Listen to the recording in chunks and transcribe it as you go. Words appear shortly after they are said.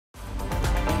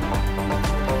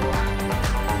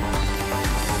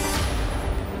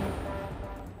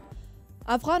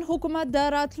افغان حکومت د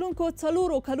راتلونکو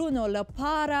 4 کلونو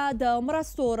لپاره د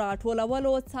مرستو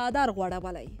راټولولو څادر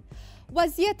غوړولی.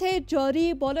 وضعیت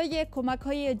جاری بالای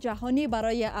کمک‌های جهانی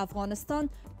برای افغانستان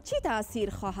چی تأثیر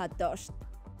خواهد داشت؟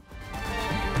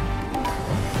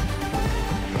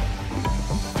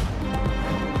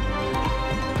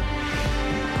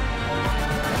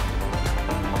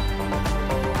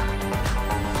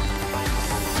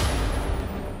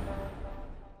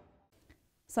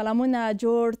 سلامونه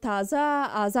جوړ تازه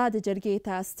آزاد جرګې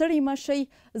ته ستړي مشئ.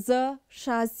 زه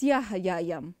شازیه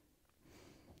حیایم.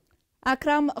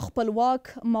 اکرم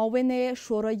خپلواک معاون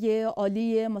شورای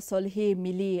عالی مصالحه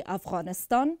ملی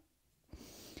افغانستان،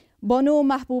 بانو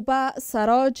محبوبه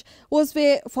سراج عضو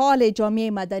فعال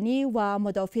جامعه مدنی و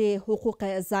مدافع حقوق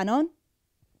زنان،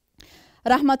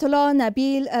 رحمت الله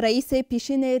نبیل رئیس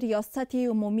پیشین ریاست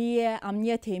عمومی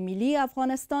امنیت ملی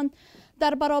افغانستان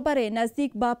در برابر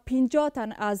نزدیک به 50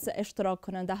 تن از اشتراک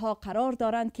کننده ها قرار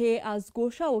دارند که از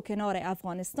گوشه و کنار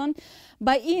افغانستان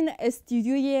به این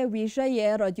استودیوی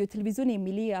ویژه رادیو تلویزیون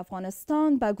ملی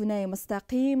افغانستان به گونه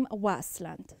مستقیم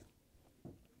وصلند.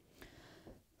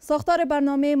 ساختار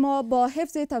برنامه ما با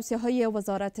حفظ توصیه‌های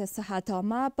وزارت صحت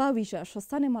عامه به ویژه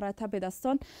شستن مرتب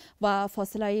دستان و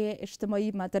فاصله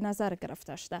اجتماعی مد نظر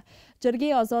گرفته شده.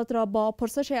 جرگه آزاد را با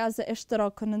پرسش از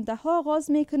اشتراک کننده ها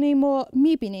آغاز میکنیم و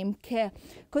میبینیم که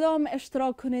کدام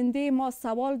اشتراک کننده ما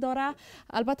سوال داره.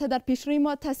 البته در پیشروی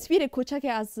ما تصویر کوچک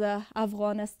از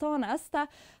افغانستان است.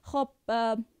 خب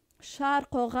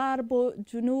شرق و غرب و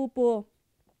جنوب و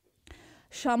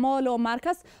شمال و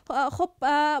مرکز. خب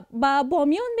با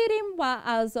بامیان بریم و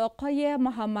از آقای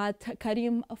محمد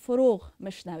کریم فروغ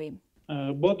مشنویم.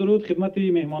 با درود خدمت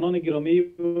مهمانان گرامی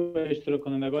و اشتراک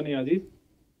کنندگان عزیز.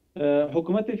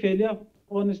 حکومت فعلی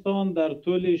افغانستان در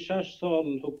طول 6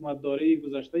 سال حکومتداری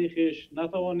گذشته خویش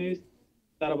نتوانست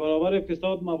در برابر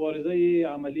فساد مبارزه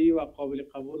عملی و قابل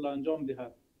قبول انجام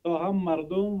دهد تا هم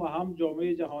مردم و هم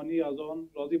جامعه جهانی از آن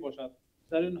راضی باشد.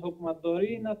 در این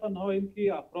حکومتداری نه تنها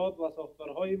اینکه افراد و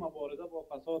ساختارهای مبارزه با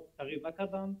فساد تغییر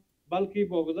نکردند، بلکه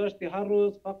با گذشت هر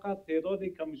روز فقط تعداد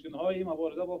کمیسیون‌های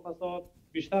مبارزه با فساد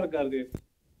بیشتر گردید.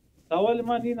 سوال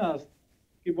من این است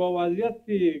که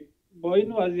با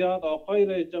این وضعیت آقای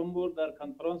رئیس جمهور در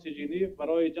کنفرانس ژنو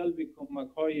برای جلب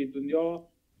کمک‌های دنیا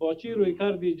با چه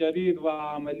رویکردی جدید و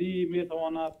عملی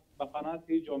میتواند به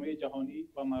قناعت جامعه جهانی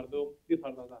و مردم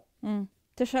بپردازد؟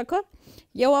 تشکر.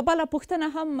 یو بله پوښتنه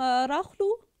هم راخلو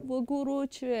وګورو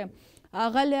چې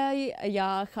اغلی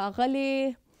یا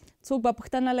ښاغلي څوک به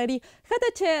پوښتنه لري. ښه ده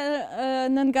چې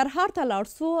ننګرهار ته لاړ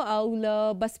سو او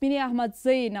له بسمینې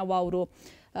احمدزی نه واورو.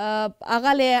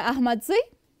 اغلی احمدزی.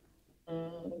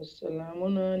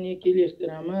 سلامونه، نیکیلی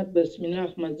احترامات. بسمینه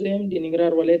احمدزی یم، د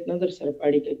ننګرهار ولایت نه در سره په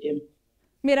اړیکه کې یم.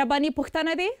 مهرباني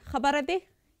پوښتنه دی، خبره دی.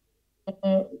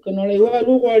 که نړیوال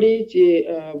وغواړي چې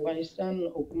افغانستان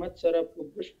حکومت سره په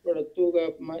بشپړه توګه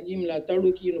په مالي ملاتړ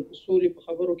وکړي نو په سولې په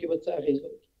خبرو کې به څه اغېزه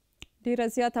وکړي؟ ډېره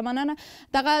زیاته مننه.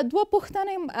 دغه دوه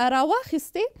پوښتنې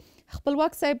راواخیستې.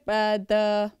 خپلواک صاحب د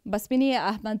بسمینې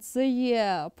احمدزی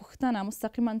پوښتنه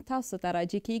مستقیما تاسو ته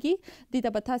راجع کیږي، دې ته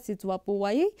به تاسو ځواب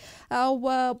ووایئ. او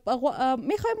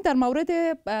میخوایم در مورد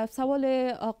سوال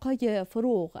آقای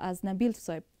فروغ از نبیل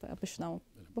صاحب بشنوم.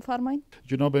 بفرمایید.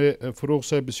 جناب فروغ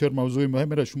صاحب بسیار موضوع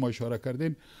مهمی را شما اشاره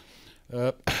کردین.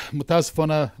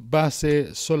 متاسفانه بحث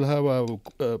صلح و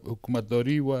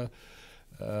حکومتداری و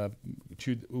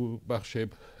چی بخش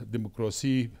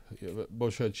دموکراسی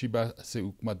باشد، چی بحث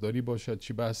حکومتداری باشد،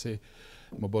 چی بحث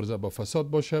مبارزه با فساد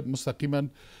باشد، مستقیما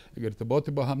ارتباط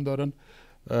با هم دارن.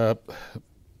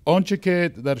 آنچه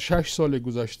که در 6 سال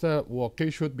گذشته واقع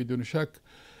شد بدون شک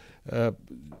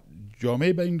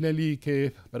جامعه بین‌المللی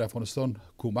که بر افغانستان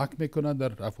کمک میکنند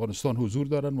در افغانستان حضور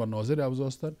دارند و ناظر اوضاع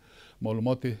هستند.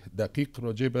 معلومات دقیق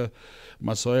راجع به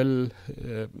مسائل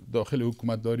داخل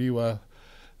حکومتداری و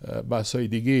بحث‌های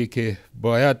دیگه که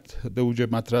باید در اوج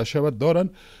مطرح شود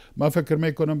دارند. من فکر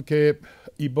میکنم که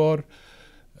این بار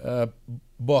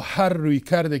با هر روی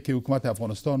کرده که حکومت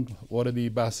افغانستان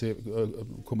وارد بحث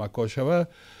کمک ها شود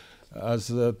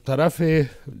از طرف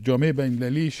جامعه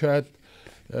بین‌المللی شاید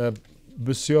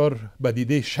بسیار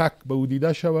بدیده شک به او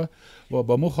دیده شود و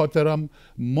با مو خاطرم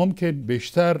ممکن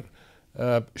بیشتر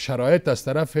شرایط از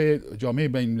طرف جامعه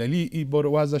بین‌المللی این بار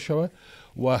وضع شود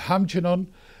و همچنان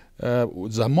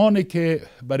زمانی که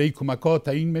برای کمک ها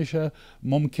تعیین میشه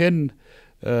ممکن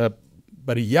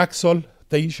برای 1 سال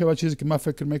تعیین شود، چیزی که من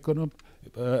فکر میکنم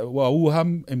و او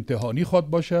هم امتحانی خواد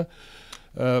باشه.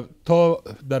 تا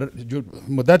در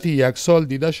مدت 1 سال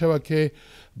دیده شود که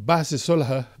بحث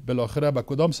صلح بالاخره به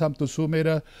کدام سمت و سو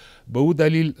میره. به او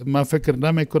دلیل من فکر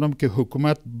نمی کنم که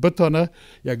حکومت بتانه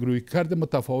یک رویکرد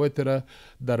متفاوت را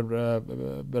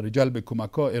در جلب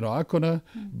کمک ها ارائه کنه.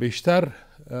 بیشتر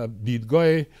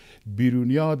دیدگاه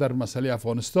بیرونیا در مسئله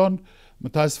افغانستان،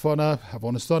 متاسفانه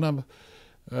افغانستان هم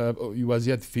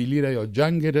وضعیت فعلی را یا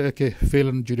جنگ را که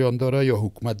فعلا جریان داره یا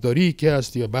حکومت داری که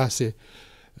هست یا بحث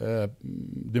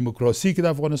دموکراسی که در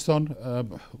افغانستان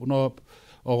اونا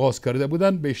آغاز کرده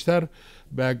بودن، بیشتر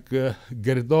به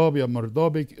گرداب یا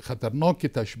مرداب خطرناک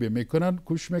تشبیه میکنن،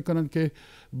 کوشش میکنن که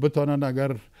بتانن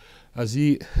اگر از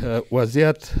این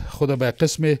وضعیت خود به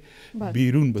قسم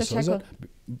بیرون بسازن.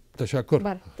 تشکر.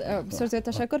 بسیار زیاد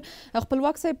تشکر.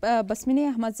 خپلواک صاحب، بسمینه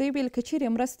احمدزی ویل که چیرې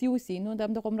مرستې وسي نو د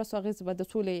همدغو مرستو اغېز به د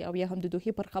سولې او یا هم د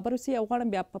دوحې پر خبرو سي، او غواړم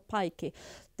بیا په پای کې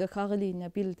د ښاغلي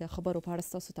نبیل د خبرو په اړه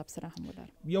ستاسو تبصره هم ولرم.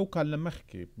 یو کال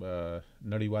مخکې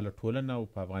نړیواله ټولنه او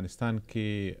په افغانستان کې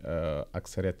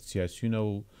اکثریت سیاسیون او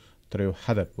تر یو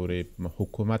حده پورې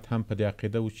حکومت هم په دې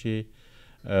عقیده و چې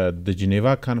د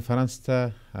جنیوا کانفرانس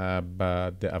ته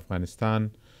به د افغانستان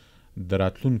د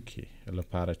راتلونکي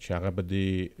لپاره چې هغه به د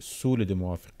سولې د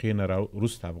موافقې نه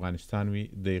وروسته افغانستان وي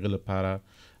د هغې لپاره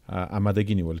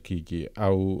آمادګي نیول کیږي،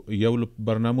 او یو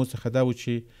برنامو څخه دا و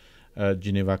چې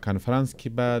جنیوا کانفرانس کې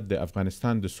به د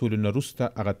افغانستان د سولې نه وروسته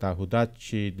هغه تعهدات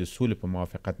چې د سولې په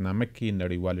موافقتنامه کې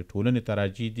نړیوالې ټولنې ته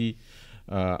راجع دي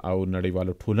او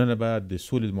نړیواله ټولنه به د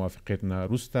سولې د موافقت نه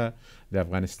وروسته د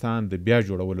افغانستان د بیا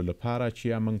جوړولو لپاره چې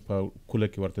موږ په کوله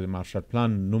کې ورته د مارشال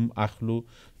پلان نوم اخلو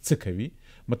څه کوي.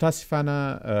 متاسفانه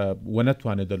ونه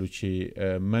توانېدلو چې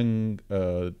موږ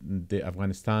د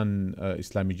افغانستان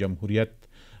اسلامي جمهوریت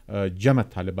جمع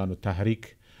طالبانو تحریک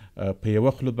په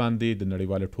یوه خوله باندې د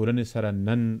نړیوالې ټولنې سره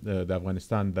نن د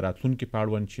افغانستان د راتلونکي په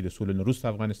اړوند چې د سولې نه وروسته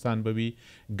افغانستان به وي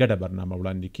ګډه برنامه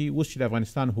وړاندې کړي. اوس چې د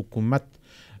افغانستان حکومت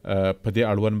په دې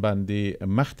اړوند باندې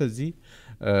مخته ځي،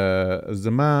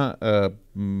 زما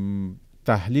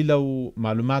تحلیل او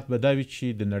معلومات به دا وي چې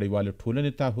د نړیوالې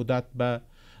ټولنې تعهدات به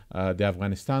د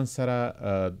افغانستان سره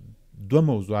دوه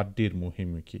موضوعات ډیر مهم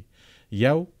وي.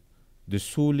 یو د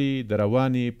سولې د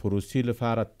روانې پروسې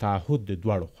لپاره تعهد د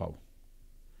دواړو خواو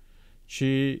چې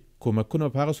کومکونه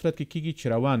په هغه صورت کې کیږي چې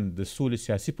روان د سولې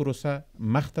سیاسي پروسه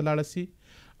مخته لاړه سي،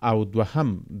 او دوهم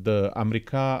د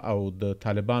امریکا او د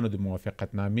طالبانو د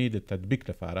موافقتنامې د تطبیق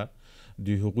لپاره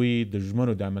د هغوی د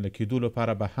ژمنو د عملي کېدو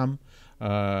لپاره به هم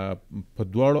په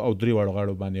دواړو او درېواړو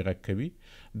غاړو باندې غږ کوي.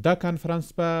 دا کانفرانس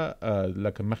به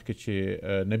لکه مخکې چې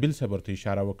نبیل صاحب ورته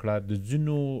اشاره وکړه د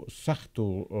ځینو سختو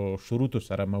شروطو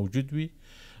سره موجود وي،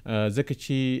 ځکه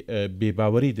چې بې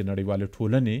باوري د نړیوالې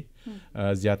ټولنې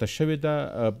زیاته شوې ده.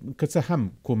 که څه هم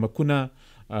کومکونه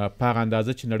په هغه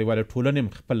اندازه چې نړیواله ټولنې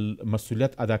خپل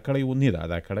مسؤلیت ادا کړی و نه ده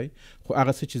ادا کړی، خو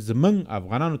هغه څه چې زموږ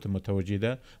افغانانو ته متوجه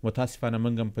ده، متاسفانه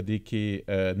موږ هم په دې کې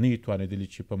نه یو توانېدلي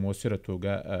چې په مؤثره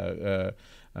توګه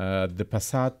د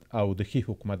فساد او د ښې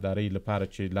حکومتدارۍ لپاره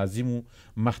چې لازم و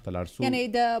مخته لاړ سو. یعنې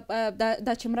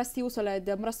دا چې مرستې وسوله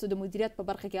د مرستو د مدیریت په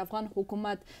برخه کې افغان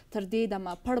حکومت تر دې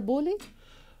دمه پړ بولي؟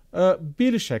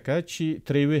 بیل شکه چې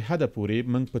تر یوې حده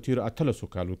پورې موږ په تیرو 18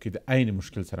 کالو کې د عین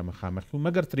مشکل سره مخامخ یو،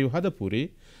 مګر تر یوه حده پورې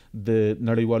د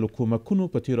نړیوالو کومکونو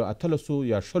په تیرو 18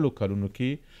 یا 20 کلونو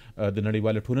کې د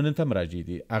نړیوالې ټولنې ته مراجع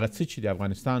دي. هغه څه چې د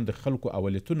افغانستان د خلکو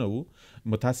اولتونه وو،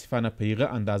 متاسفانه په هغه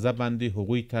اندازه باندې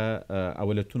هغوی ته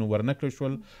اولتونه ورنه کړل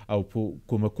شول او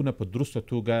کومکونه په درسته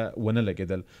توګه ونه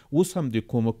لګېدل. اوس هم د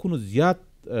کومکونو زیات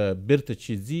بیرته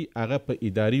چې ځي هغه په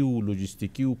اداري او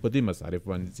لوجستیکي او په دې مصارف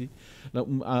باندې ځي.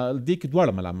 دې کې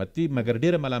دواړه ملامت دي، مګر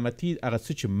ډېره ملامتي هغه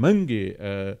څه چې موږ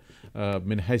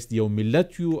من حیث یو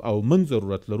ملت یو او موږ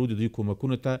ضرورت لرو د دې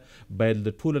کومکونو ته باید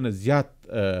د ټولو نه زیات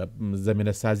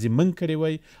زمینه سازي موږ کړې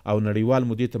وای او نړیوال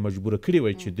مو دې ته مجبوره کړې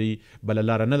وای چې دوی بله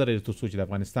لاره نه لري تر څو چې د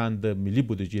افغانستان د ملي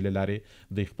بودیجې له لارې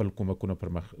دوی خپل کومکونه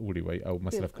پر مخ وړي وای او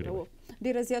مصرف کړي وای.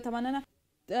 ډېره زیاته مننه.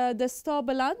 دستا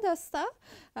بلند است.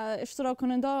 اشتراک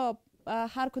کننده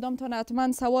هر کدامتان حتما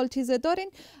سوال چیز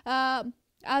دارین.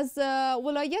 از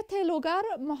ولایت لوگر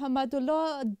محمد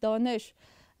الله دانش،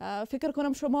 فکر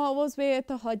کنم شما عضو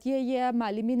اتحادیه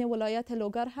معلمین ولایت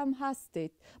لوگر هم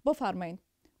هستید، بفرمایید.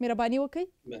 مهربانی وکړئ.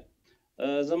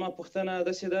 زما پوښتنه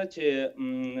داسې ده چې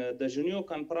د ژنیو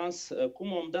کانفرانس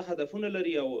کوم عمده هدفونه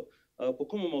لري او په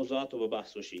کومو موضوعاتو به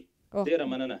بحث وشي؟ ډیره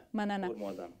مننه.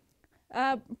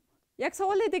 یک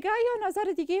سوال دیگه یا نظر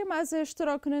دیگه هم از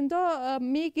اشتراک کننده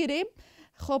میگیریم.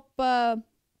 خب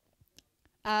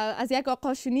از یک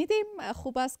آقا شنیدیم،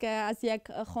 خوب است که از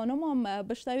یک خانم هم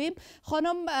بشنویم.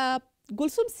 خانم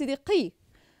گلسوم صدیقی،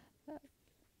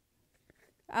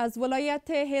 از ولایت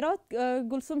هرات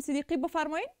گلسوم صدیقی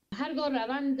بفرمایید. هرگاه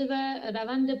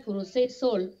روند پروسه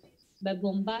صلح به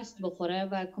بنبست بخوره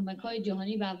و کمک‌های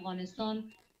جهانی به افغانستان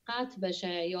قطع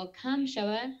بشه یا کم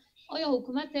شوه، آیا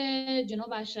حکومت جناب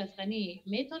اشرف غنی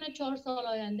میتونه 4 سال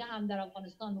آینده هم در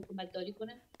افغانستان حکومت داری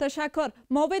کنه؟ تشکر.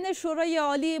 معاون شورای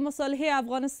عالی مصالحه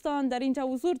افغانستان در اینجا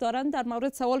حضور دارند، در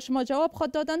مورد سوال شما جواب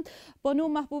خود دادند. بانو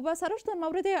محبوبه سروش، در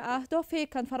مورد اهداف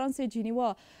کنفرانس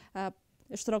ژنوا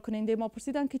اشتراک کننده ما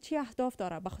پرسیدند که چی اهداف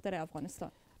داره به خاطر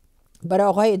افغانستان. برای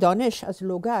آقای دانش از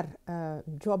لوگر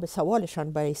جواب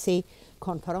سوالشان برای سه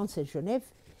کنفرانس ژنو،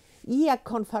 این یک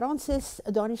کنفرانس است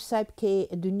دانش صاحب که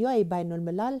دنیای بین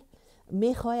الملل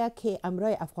میخواد که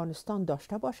امرای افغانستان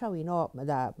داشته باشه و اینا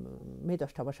می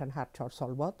داشته باشن هر 4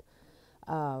 سال بعد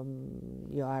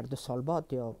یا هر 2 سال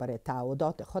بعد یا برای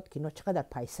تعهدات خود که اینا چقدر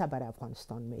پیسه برای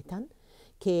افغانستان میتن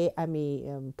که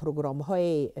امی پروگرام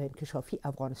های انکشافی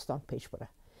افغانستان پیش بره.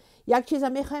 یک چیز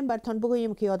میخوایم براتون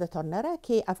بگوییم که یادتان نره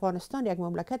که افغانستان یک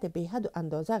مملکت به حد و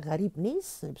اندازه غریب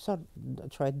نیست، بسیار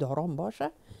شاید دارام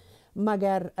باشه،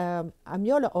 مگر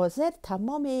امیال آذر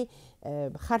تمام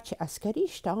خرچ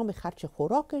عسکریش، تمام خرچ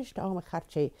خوراکش، تمام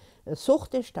خرچ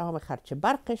سوختش، تمام خرچ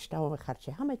برقش، تمام خرچ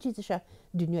همه چیزش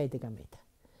دنیای دیگه میده.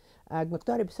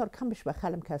 مقدار بسیار کمش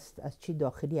بخلم که از چی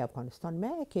داخلی افغانستان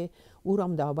میه که او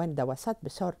رام دابان دوسط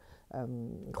بسیار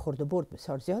خورده برد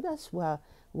بسیار زیاد است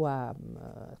و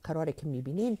قراره که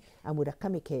میبینین امو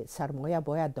رقمی که سرمایه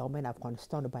باید دامن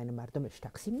افغانستان و بین مردمش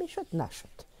تقسیم میشد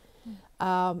نشد.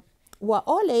 و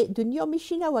آل دنیا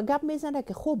میشینه و گپ میزنه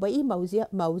که خوب به این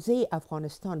موضع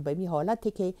افغانستان به این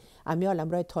حالتی که امیال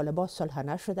امرای طالبان صلح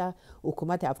نشده،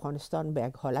 حکومت افغانستان به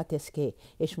یک حالت است که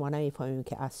هیچ ما نمیفهمیم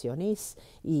که آسیایی است،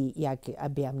 یک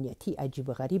بی‌امنیتی عجیب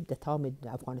و غریب در تمام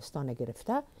افغانستان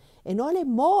گرفته. اینال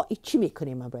ما چی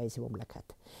میکنیم امرای این مملکت؟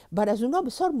 بر از اونا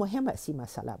بسیار مهم است این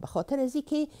مسئله، به خاطر ازی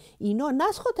که اینا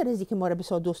نه خاطر ازی که ما را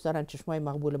بسیار دوست دارن، چشمای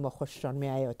مقبول ما خوششان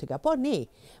میآید و گپا، نه،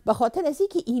 به خاطر ازی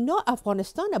که اینا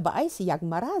افغانستان باعث یک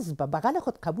مرض به بغل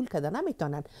خود قبول کرده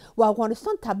نمیتونن و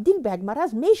افغانستان تبدیل به یک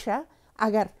مرض میشه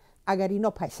اگر اینا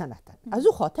پیسه نتن. از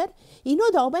او خاطر اینا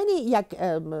دابن یک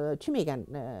چی میگن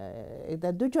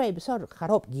در 2 جای بسیار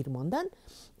خراب گیر ماندن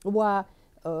و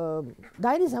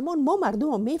در این زمان ما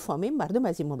مردم میفهمیم، مردم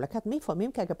از این مملکت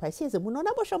میفهمیم که اگر پیسه از اونا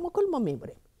نباشه ما کل ما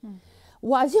میموریم.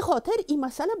 و از این خاطر این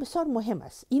مسئله بسیار مهم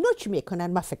است. اینا چی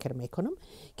میکنن؟ من فکر میکنم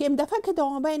که این دفعه که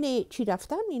دامن چی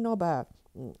رفتن اینا به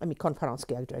امی کنفرانس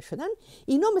که یک جای شدن،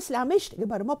 اینا مثل همیشه که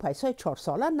برای ما پیسه 4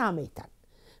 ساله نمیتن.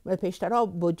 پیشترها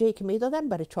بودجه‌ای که میدادن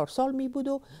برای 4 سال می بود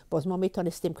و باز ما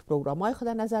میتونستیم که پروگرام‌های خود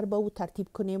نظر به او ترتیب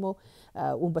کنیم و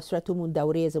اون به صورت اون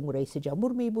دوره از رئیس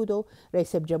جمهور می بود و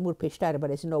رئیس جمهور پیشتر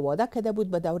برای این وعده کرده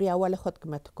بود به دوره اول خود که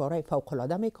من کارهای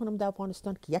فوق‌العاده میکنم در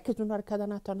افغانستان که یکی از اونها رو کرده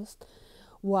نتونست.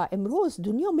 و امروز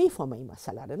دنیا میفهمه این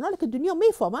مسئله رو. نه که دنیا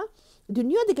میفهمه،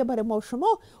 دنیا دیگه برای ما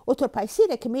شما اوتر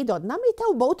پیسی که میداد نمیته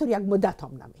و با اوتر یک مدت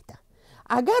هم نمیته.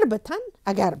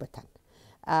 اگر بتن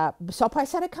بسیار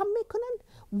پیسه رو کم میکنن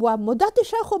و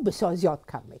مدتش خب بسیار زیاد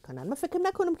کم میکنن. من فکر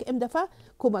نکنم که این دفعه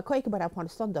کمکایی که برای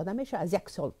افغانستان داده میشه از 1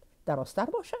 سال درازتر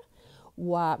باشه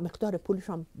و مقدار پولش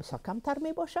هم بسیار کمتر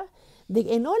می باشه.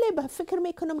 دیگه ایناله به فکر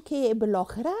میکنم که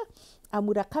بالاخره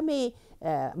امو رقم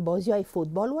بازی های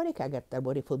فوتبال واره که اگر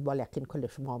درباره فوتبال یقین کل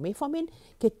شما میفهمین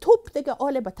که توپ دیگه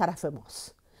آل به طرف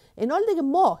ماست. اینال دیگه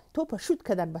ما توپ شوت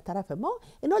کردن به طرف ما،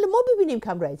 اینال ما ببینیم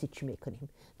کم رایزی چی میکنیم.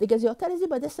 دیگه زیادتر ازی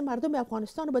به دست مردم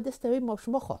افغانستان و به دست ما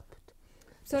شما خواهد بود.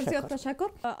 بسیار زیاد تشکر.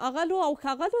 اغلو او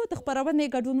ښاغلو د خپرونې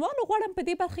ګډونوالو غواړم په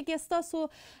دې برخه کې ستاسو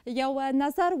یو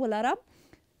نظر ولرم.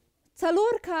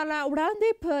 4 کاله وړاندې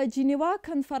په جنیوا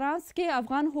کنفرانس کې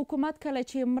افغان حکومت کله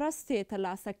چې مرستې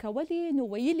ترلاسه کولې نو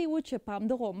ویلي و چې په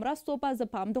همدغو مرستو به زه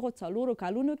په همدغو 4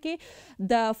 کالونو کې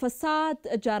د فساد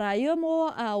جرایمو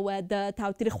او د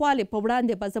تاوتریخوالي په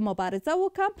وړاندې به زه مبارزه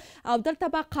وکم او دلته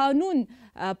به قانون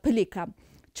پلی کم.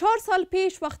 4 سال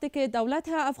پیش وقتی که دولت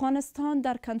افغانستان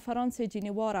در کنفرانس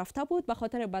جنیوا رفته بود به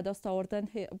خاطر به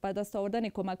دست آوردن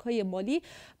کمک‌های مالی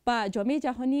به جامعه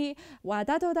جهانی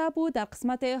وعده داده بود در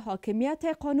قسمت حاکمیت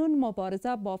قانون،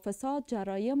 مبارزه با فساد،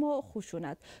 جرایم و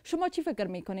خشونت. شما چی فکر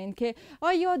میکنین که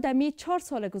آیا دمی 4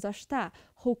 سال گذشته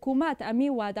حکومت امی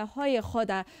وعده های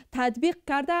خود تطبیق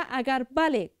کرده؟ اگر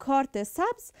بله کارت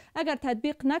سبز، اگر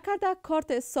تطبیق نکرده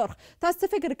کارت سرخ. تاسو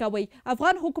فکر کوئ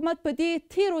افغان حکومت په دې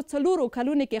 13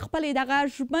 کلونو کې خپل دغه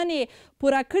ژمنې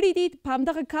پوره کړي دي؟ په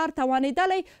همدغه کار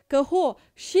توانېدلی که هو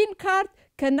شین کارت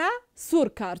که نه سور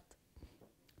کارت؟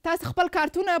 تاسو خپل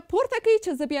کارتونه پورته کړئ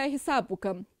چې زه بیا حساب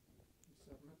وکم.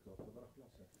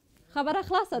 خبره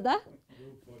خلاصه ده؟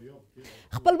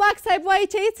 خپلواک صاحب وایي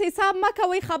چې هېڅ حساب مه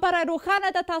کوئ، خبره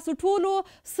روښانه ده، تاسو ټولو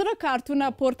سره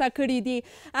کارتونه پورته کړي دي.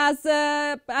 از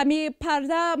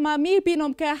پرده ما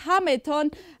میبینم که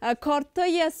همه‌تان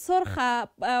کارتای سرخ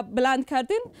بلند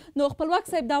کردین. نو خپلواک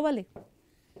صاحب دا ولې؟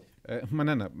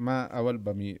 مننه. ما اول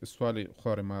به می سوال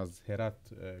خارم از هرات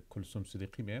کلثوم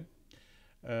صدیقی میم.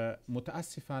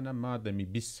 متاسفانه ما دمی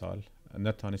 20 سال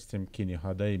نتانستیم که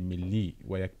نهادهای ملی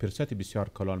و یک پرسنت بسیار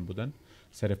کلان بودن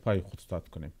سر پای خود استاد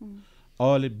کنیم.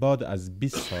 آل بعد از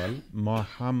 20 سال ما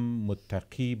هم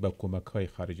متقی به کمک های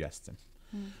خارجی هستیم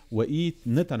و این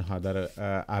نه تنها در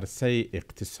عرصه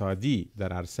اقتصادی،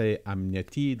 در عرصه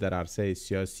امنیتی، در عرصه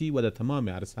سیاسی و در تمام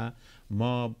عرصه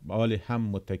ما آل هم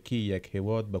متقی یک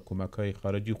حواد به کمک های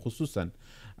خارجی خصوصا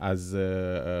از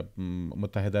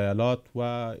متحده ایالات و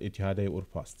اتحادیه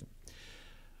اروپا هستیم.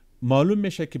 معلوم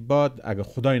میشه که بعد اگر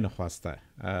خدای نخواسته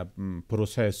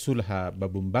پروسه صلح به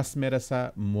بنبست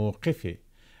میرسه، موقف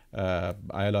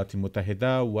ایالات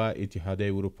متحده و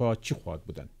اتحادیه اروپا چی خواهد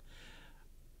بودن؟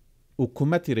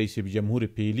 حکومت رئیس جمهور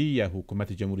پیلی یا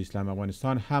حکومت جمهوری اسلامی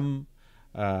افغانستان هم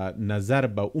نظر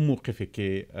به اون موقفی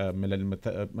که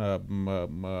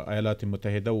ایالات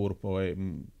متحده و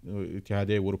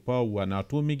اتحادیه اروپا و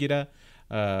ناتو میگیره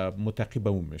متقی به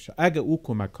اون میشه. اگه او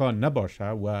کمک ها نباشه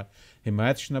و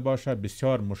حمایتش نباشه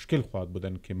بسیار مشکل خواهد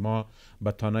بودن که ما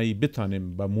به تنهایی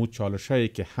بتانیم به مو چالشایی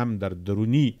که هم در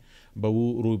درونی به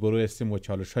او روبرو هستیم و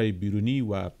چالش‌های بیرونی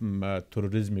و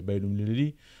تروریسم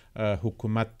بین‌المللی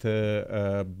حکومت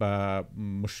به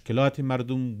مشکلات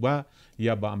مردم و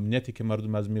یا به امنیتی که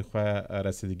مردم از میخواه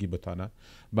رسیدگی بتانه.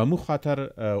 به مو خاطر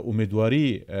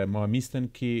امیدواری ما میستن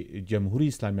که جمهوری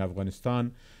اسلامی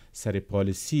افغانستان سر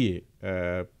پالیسی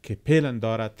که پیلن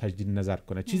داره تجدید نظر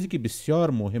کنه. چیزی که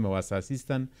بسیار مهم و اساسی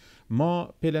استن.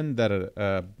 ما پیلن در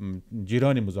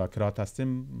جیران مذاکرات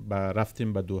هستیم،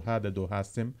 رفتیم به دوحه، در دوحه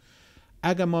هستیم.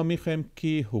 اگر ما میخوایم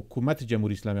که حکومت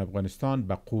جمهوری اسلامی افغانستان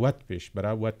به قوت پیش بره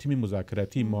و تیم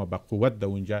مذاکراتی ما به قوت در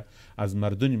اونجا از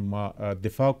مردم ما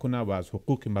دفاع کنه و از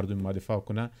حقوق مردم ما دفاع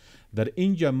کنه، در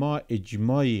اینجا ما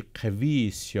اجماع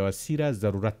قوی سیاسی را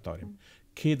ضرورت داریم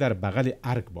که در بغل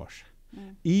ارگ باشه.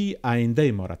 این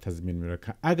آینده ما را تضمین میره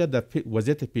که اگر در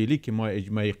وضعیت پیلی که ما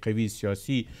اجماع قوی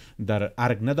سیاسی در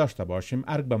ارگ نداشته باشیم،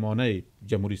 ارگ به معنای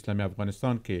جمهوری اسلامی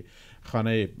افغانستان که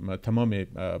خانه تمام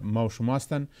ما و شما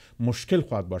هستن، مشکل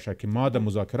خواهد باشه که ما در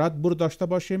مذاکرات بر داشته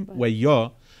باشیم و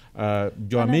یا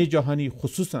جامعه جهانی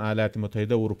خصوصا ایالات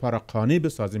متحده اروپا را قانع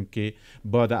بسازیم که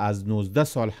بعد از 19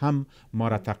 سال هم ما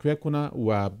را تقویه کنه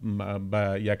و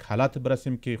به یک حالت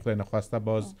برسیم که خدای نخواسته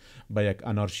باز به یک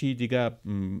انارشی دیگه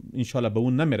انشالله به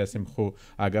اون نمیرسیم. خو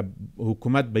اگر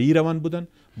حکومت به این روان بودن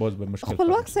باز به مشکل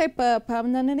خپلواک صاحب په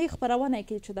نننۍ خپرونه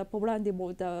کې چې د په وړاندې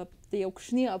مو د یو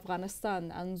کوچني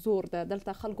افغانستان انځور ده،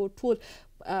 دلته خلکو ټول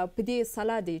په دې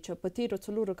سلا دی چې په تیرو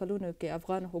 4 کلونو کې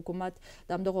افغان حکومت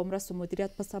د همدغو مرستو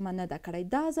مدیریت په سمه نه ده کړی.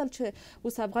 دا ځل چې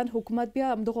اوس افغان حکومت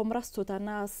بیا همدغو مرستو ته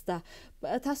ناست ده،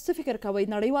 تاسو څه فکر کوئ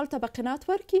نړیوال ته به قناعت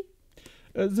ورکړي؟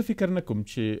 زه فکر نه کوم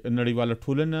چې نړیواله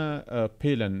ټولنه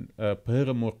پیلن په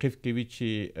هغه موقف کې وي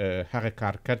چې هغه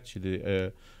کارکرد چې د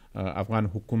افغان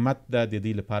حکومت د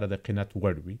دې لپاره د قناعت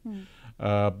وړ وي.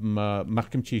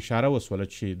 مخکې چې اشاره وسوله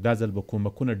چې دا ځل به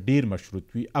کومکونه ډیر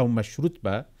مشروط وي او مشروط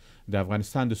به د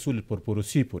افغانستان د سولې پر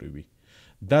پروسې پورې وي.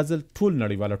 دا ځل ټول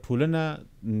نړیواله ټولنه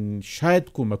شاید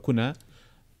کومکونه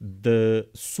د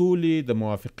سولې د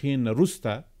موافقین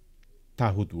وروسته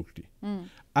تعهد وکړي.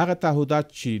 هغه تعهدات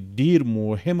چې ډیر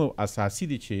مهم او اساسي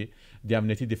دي چې د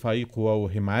امنیتي دفاعي قوا او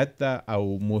حمایت ده او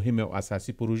مهم او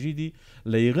اساسي پروژې دي،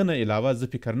 له هغه نه علاوه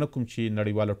زه فکر نه کوم چې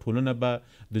نړیواله ټولنه به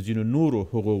د ځینو نورو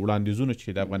هغو وړاندیزونو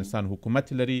چې د افغانستان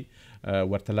حکومت لري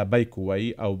ورته لبیک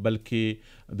ووایي او بلکې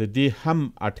د دې هم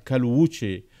اټکل و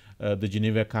چې د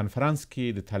جنیوا کانفرنس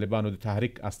کې د طالبانو د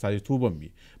تحریک استازیتوب هم وي،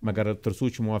 مګر تر څو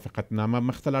چې موافقتنامه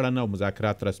مخته لاړه نه او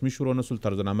مذاکرات رسمي شروع نه سول،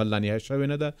 طرزالعمل لا نهایي شوې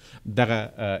نه ده، دغه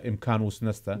امکان اوس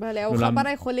نشته. بله، او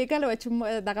خبره یې خو لیږلې وه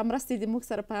چې دغه مرستې د موږ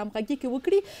سره په همغږي کې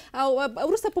وکړي او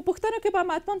وروسته په پوښتنو کې به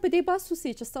حتما په دې بحث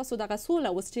وسي چې ستاسو دغه سوله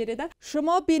اوس چیرې ده.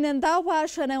 شما بیننده و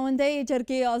شنونده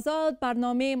جرگه آزاد،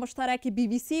 برنامه مشترک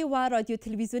BBC و رادیو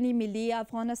تلویزیونی ملی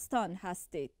افغانستان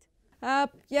هستید.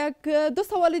 یک دو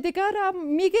سوال دیگر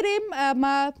میگیریم.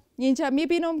 ما اینجا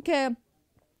میبینم که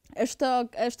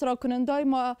اشتراک کننده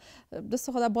ما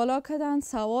دست خود بالا کردن،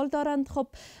 سوال دارند. خب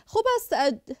خوب است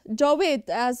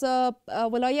جاوید از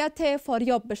ولایت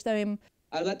فاریاب بشنویم.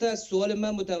 البته سوال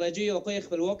من متوجه آقای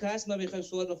خپلواک هست. من میخوایم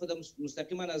سوال خودم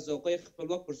مستقیما از آقای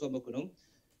خپلواک پرسان بکنم.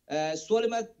 سوال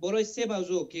من برای 3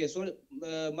 موضوع که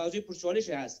موضوع پرسوالش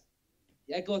هست.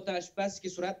 یک آتش بس که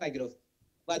صورت نگرفت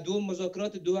و 2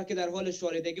 مذاکرات دوحه که در حال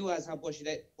شاردگی و از هم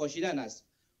پاشیدن است.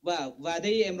 و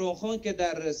وعده عمران خان که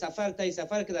در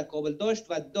سفر که در کابل داشت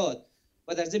و داد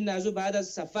و در ضمن از بعد از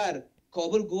سفر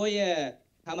کابل گوی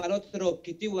حملات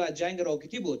راکتی و جنگ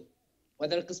راکتی بود و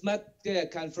در قسمت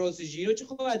کنفرانس ژینو چه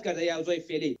خواهد کرده یا اوضاع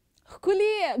فعلی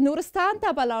کلی نورستان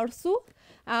ته بلارسو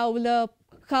او له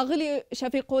ښاغلي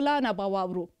شفیق الله نه به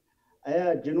واورو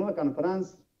آیا جنوب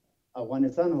کنفرانس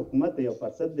افغانستان حکومت یو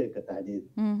فرصت دی که تهدید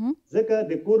ځکه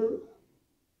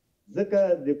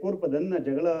د کور په دننه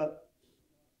جګړه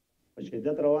په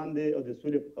شدت روان دی او د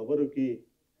سولې په خبرو کې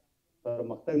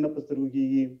پرمختګ نه په سترګو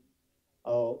کېږي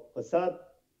او فساد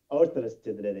اوج ته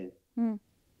رسېدلی دی.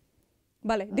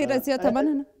 بله ډېره زیاته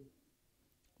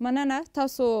مننه.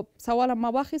 تاسو سوال ما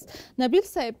واخیست. نبیل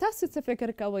صاحب تاسو څه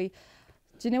فکر کوئ؟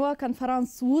 جنیوا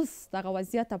کنفرانس اوس دغه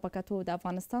وضعیت ته په کتو د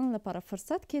افغانستان لپاره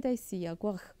فرصت کیدای سي یا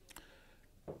ګواښ؟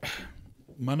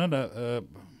 مننه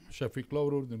شفیق الله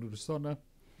ورور د نورستان نه.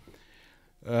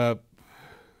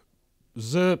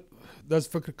 زه داسې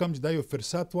فکر کوم چې دا یو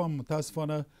فرصت و،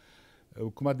 متاسفانه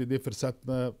حکومت د دې فرصت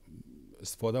نه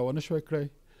استفاده ونه شوی کړی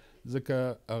ځکه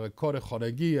هغه کار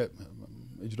خانگی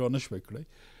اجرا نشوی کړی.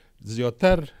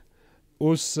 زیاتر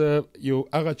اوس یو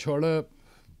هغه چاړه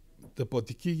د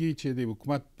پاتې کېږي چې د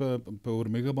حکومت په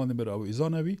اورمیږه باندې به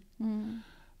راویزانه وي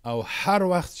او هر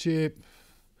وخت چې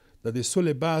د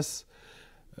سولې بحث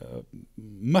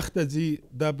مخ ته ځي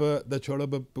دا چاړه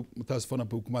به متاسفانه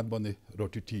په حکومت باندې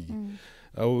راټیټېږي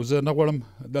او زه نه غواړم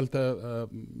دلته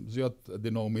زیات د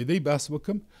ناامیدۍ بحث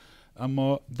وکړم، اما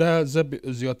دا زه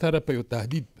زیاتره په یو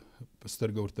تهدید په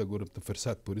سترګه ورته ګورم د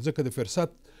فرصت پورې، ځکه د فرصت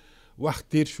وخت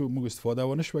تیر شو، موږ استفاده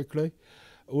ونه شوی کړی.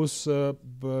 اوس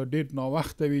به ډېر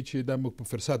ناوخته وي چې دا موږ په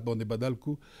فرصت باندې بدل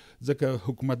کړو ځکه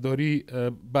حکومتداري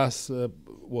بحث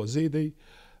واضح دی.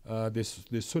 د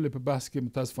سولې په بحث کې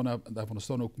متاسفانه د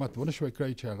افغانستان حکومت ونه شوی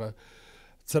کړی چې هغه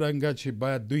څرنګه چې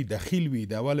باید دوی دخیل وي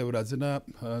د اول ورځ نه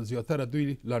زیاتره دوی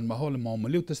لنډمهاله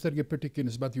معاملې ته سترګې پټې کړي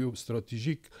نسبت یو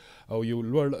ستراتیژیک او یو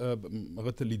لوړ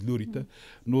هغه ته لیدلوري ته.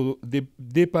 نو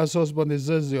د په اساس باندې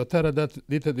زه زیاتره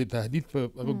دې ته د تهدید په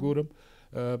هغه ګورم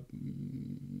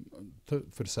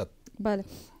فرصت. بله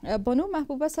بانو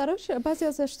محبوبه سراش، بعضی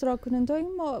از اشتراک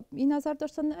کنندگان ما این نظر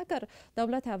داشتن اگر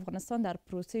دولت افغانستان در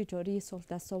پروسه جاری صلح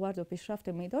دستاورد و پیشرفت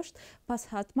می داشت پس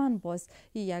حتما باز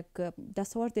یک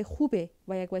دستاورد خوبه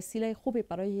و یک وسیله خوبی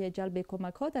برای جلب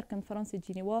کمک ها در کنفرانس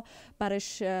ژنوا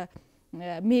برش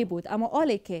می بود، اما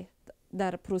حالی که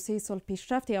در پروسه صلح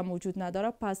پیشرفتی هم وجود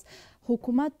نداره پس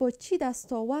حکومت با چی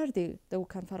دستاوردی در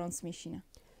کنفرانس میشینه؟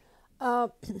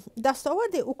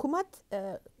 دستاورد حکومت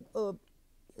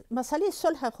مسئله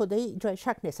صلح خودی جای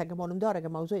شک نیست. اگه معلوم داره اگه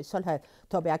موضوع صلح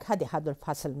تا به یک حد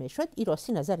فصل میشد این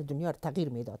راستی نظر دنیا رو تغییر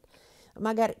میداد،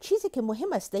 مگر چیزی که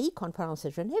مهم است در این کنفرانس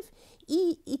ژنو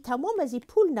ای تمام از این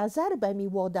پول نظر به می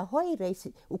وعده های رئیس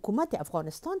حکومت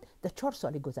افغانستان در 4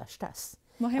 سال گذشته است.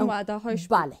 مهم وعده هایش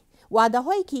بله وعده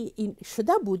هایی که این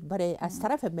شده بود برای از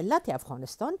طرف ملت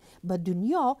افغانستان به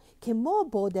دنیا که ما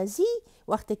بعد از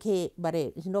وقتی که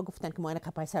برای اینا گفتن که ما این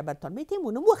پیسه براتون میتیم،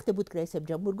 اون وقت بود که رئیس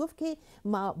جمهور گفت که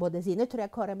ما بعد از این طور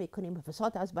کار میکنیم،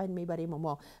 فساد از بین میبریم و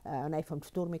ما نفهم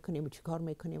چطور میکنیم و چیکار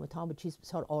میکنیم و تمام چیز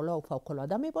بسیار اعلی و فوق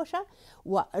العاده میباشه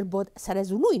و بعد سر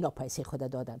از اونو اینا پیسه خود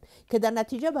دادن که در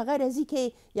نتیجه بغیر از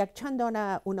که یک چند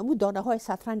دانه اونمو دانه های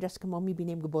شطرنج است که ما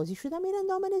میبینیم که بازی شده میرن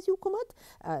دامن از حکومت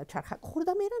چرخک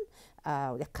خورده میرن.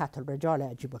 یک قتل رجال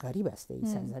عجیب و غریب است این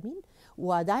سرزمین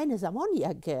و در این زمان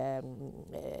یک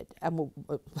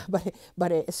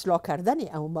برای اصلاح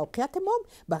کردن موقعیت ما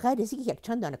بغیر از اینکه یک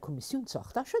چند دانه کمیسیون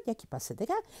ساخته شد یکی پس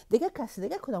دیگه کس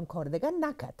دیگه کدام کار دیگه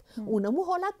نکرد. اونمو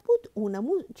حالت بود،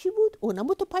 اونمو چی بود،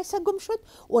 اونمو تو پیسه گم شد،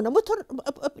 اونمو تو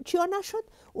چیا نشد،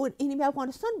 این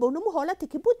افغانستان با اونمو حالتی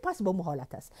که بود پس با مو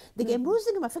حالت است دیگه. امروز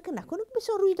دیگه ما فکر نکنم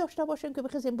بسیار روی داشته باشیم که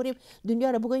بخوایم بریم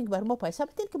دنیا رو بگوییم که بر ما پیسه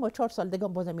بدین که ما 4 سال دیگه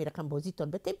باز می رقم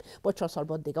بازیتون بدیم، با 4 سال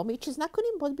بعد دیگه ما چیز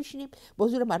نکنیم، باز بشینیم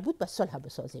موضوع مربوط به صلح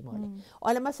بسازیم.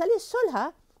 حالا مسئله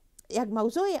صلح یک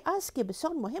موضوع است که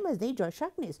بسیار مهم است، در جای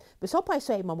شک نیست. بسیار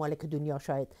پیسای ممالک دنیا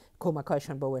شاید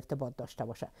کمکایشان با ارتباط داشته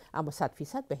باشه، اما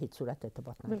 100% به هیچ صورت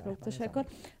ارتباط نداره. تشکر.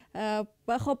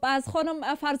 خب از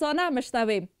خانم فرزانه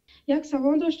مشتویم. یک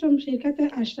سوال داشتم، شرکت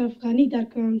اشرف غنی در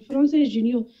کنفرانس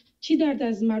ژنو چی درد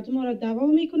از مردم را دوا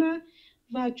میکنه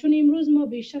و چون امروز ما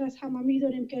بیشتر از همه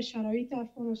میدونیم که شرایط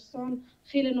افغانستان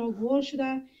خیلی ناگوار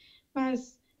شده،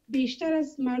 پس بیشتر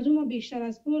از مردم و بیشتر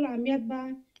از پول اهمیت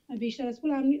به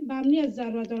امنیت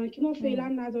ضرورت دارن که ما فعلا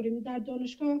نداریم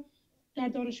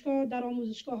در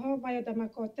آموزشگاه ها و یا در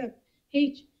مکاتب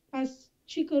هیچ. پس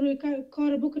چی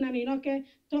کار بکنن اینا که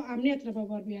تا امنیت را به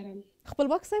بار بیارن؟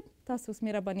 خپلواک صاحب تاسو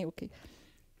مهرباني وکړئ.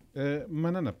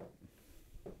 مننه.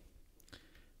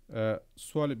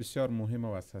 سوال بسیار مهم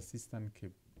و اساسی است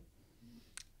که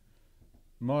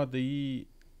ما در این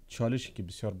چالشی که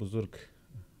بسیار بزرگ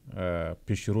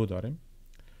پیش رو داریم،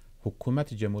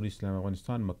 حکومت جمهوری اسلامی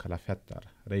افغانستان مکلفیت داره.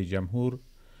 رئیس جمهور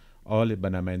آل به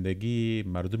نمایندگی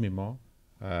مردم ما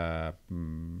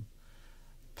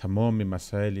تمام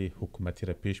مسائل حکومتی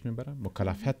را پیش میبره،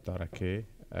 مکلفیت داره که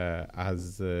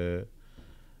از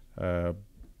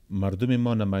مردم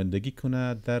ما نمایندگی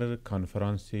کنه در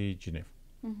کنفرانس ژنو.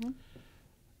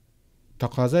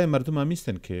 تقاضای مردم هم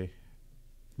میستن که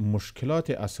مشکلات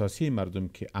اساسی مردم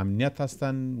که امنیت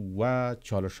هستن و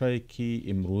چالشایی که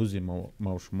امروز ما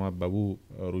و شما به او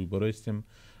رویبرو هستیم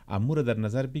امور در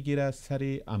نظر بگیره،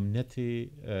 سر امنیت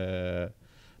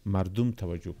مردم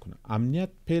توجه کنه. امنیت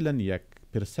فعلا یک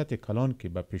فرصت کلان که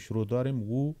به پیشرو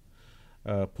داریم و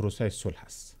پروسه صلح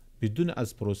است. بدون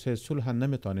از پروسه صلح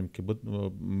نمیتونیم که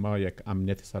ما یک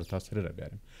امنیت سرتاسری را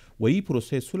بیاریم و این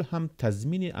پروسه صلح هم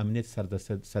تضمین امنیت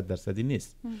 100%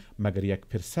 نیست، مگر یک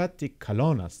فرصت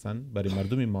کلان هستن برای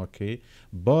مردم ما که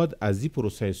بعد از این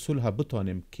پروسه صلح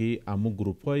بتونیم که امو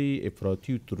گروپ‌های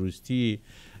افراطی و تروریستی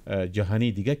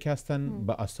جهانی دیگه که هستن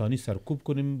به آسانی سرکوب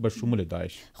کنیم به شمول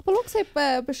داعش. خپلواک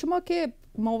صاحب، به شما که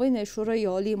معاون شورای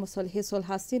عالی مصالحه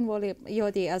صلح هستین ولی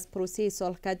یادی از پروسه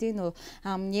صلح کردین و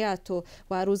امنیت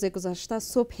و روز گذشته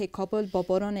صبح کابل با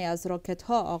باران از راکت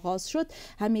ها آغاز شد،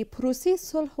 همین پروسه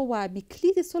صلح و همین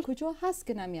کلید صلح کجا هست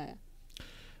که نمیآید؟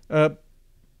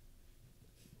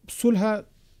 صلح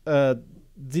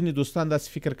ځینې دوستان داسې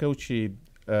فکر کوي چې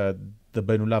د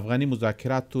بین الافغاني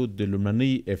مذاکراتو د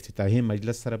لومړنۍ افتتاحي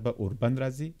مجلس سره به اوربند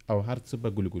راځي او هر څه به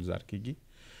ګل ګلزار کیږي.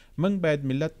 موږ باید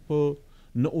ملت په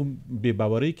نه بې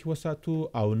باورۍ کې وساتو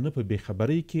او نه په بې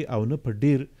خبرۍ کې او نه په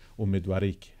ډیر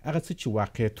امیدوارۍ کې. هغه څه چې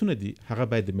واقعیتونه دي هغه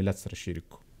باید د ملت سره شریک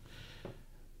کړو.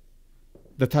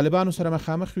 د طالبانو سره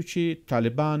مخامخ یو چې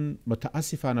طالبان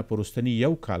متاسفانه په وروستني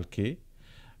یو کال کې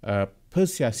په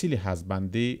سیاسي لحاظ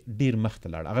باندې ډیر مخته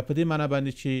لاړ. هغه په دې معنی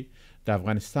باندې چې د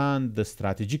افغانستان د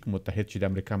ستراتیژیک متحد چې د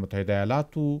امریکا متحده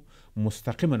ایالاتو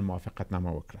مستقیما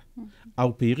موافقتنامه وکړه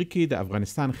او په هغې کې د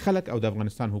افغانستان خلک او د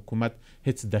افغانستان حکومت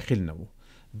هیڅ دخیل نه و.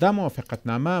 دا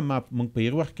موافقتنامه موږ په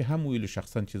هغه وخت کې هم ویلو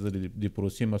شخصا چې زه د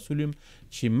پروسې مسؤل یم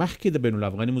چې مخکې د بین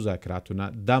الافغاني مذاکراتو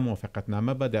نه دا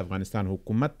موافقتنامه به د افغانستان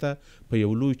حکومت ته په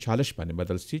یو لوی چالش باندې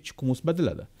بدل سي چې کوم اوس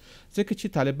بدله ده، ځکه چې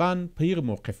طالبان په هغه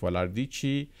موقف ولاړ دي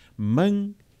چې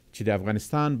موږ چې د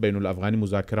افغانستان بین الافغاني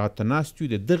مذاکرات ته ناست یو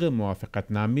د دغه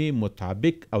موافقتنامې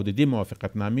مطابق او د دې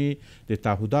موافقتنامې د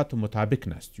تعهداتو مطابق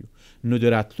ناست یو، نو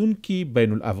د راتلونکي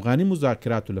بین الافغاني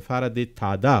مذاکراتو لپاره د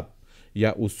تاداب یا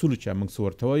اصول چې موږ څه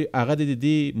ورته وایو هغه د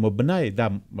دې مبنای دا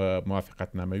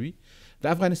موافقتنامه وي. د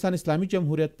افغانستان اسلامي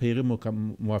جمهوریت په هغه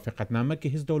موافقتنامه کې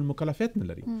هیڅ ډول مکلفیت نه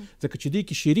لري، ځکه چې دوی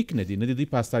کې شریک نه دي، نه د دوی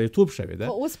په استازیتوب شوې ده.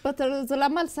 اوس په طرز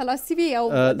العمل سلاسي وي او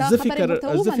دا خبرې ورته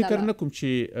ومنله. زه فکر نه کوم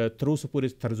چې تر اوسه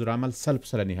پورې طرز العمل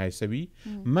 100% نهایي سوي،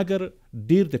 مګر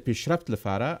ډیر د پیشرفت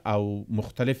لپاره او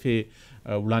مختلفې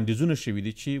وړاندیزونه شوي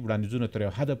دي چې وړاندیزونه تر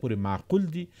یو حده پورې معقول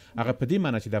دي. هغه په دې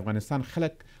معنی چې د افغانستان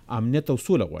خلک امنیت او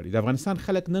سوله غواړي. د افغانستان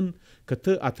خلک نن که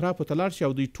ته اطرافو ته لاړ شي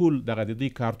او دوی ټول دغه د دوی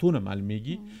کارتونه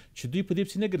معلومیږي چې دوی په دې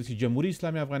پسې نه ګرځي جمهوري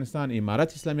اسلامي افغانستان،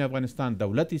 امارت اسلامي افغانستان،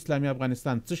 دولت اسلامي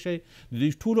افغانستان څه شی. د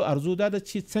دوی ټولو ارزو دا ده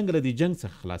چې څنګه له دې جنګ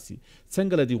څخه خلاصي،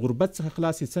 څنګه له دې غربت څخه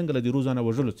خلاصي، څنګه له دې روزانه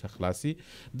وژلو څخه خلاصي.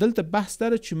 دلته بحث دا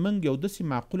ده چې موږ یو داسې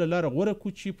معقوله لاره غوره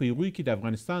کړو چې په هغوی کې د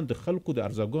افغانستان د خلکو د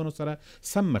ارزوګانو سره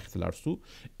سم مخ ته لاړ سو.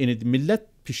 یعنې د ملت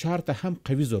فشار ته هم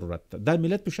قوي ضرورت ده. دا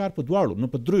ملت فشار په دواړو نه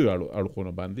په دریو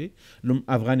اړخونو باندې،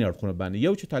 افغاني اړخونو باندې،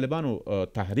 یو چې طالبانو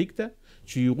تحریک ده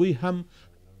چې هغوی هم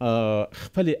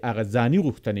خپل هغه ځاني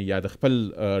غوښتنې یا د خپل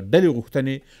ډلې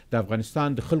غوښتنې د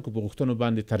افغانستان د خلکو په غوښتنو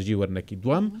باندې ترجیح ورنکړي.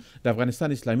 دوم د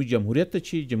افغانستان اسلامي جمهوریت ته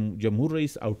چې جمهور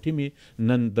رئیس او ټیم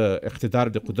نن د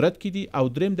اقتدار د قدرت کې دي،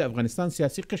 او دریم د افغانستان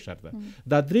سیاسي قشر ده.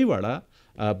 دا درې واړه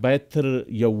باید تر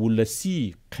یو ولسي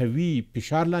قوي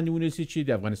فشار لاندې ونیسي چې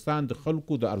د افغانستان د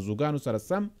خلکو د ارزوګانو سره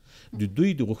سم د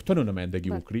دوی د غوښتنو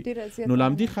نمایندګي وکړي. نو له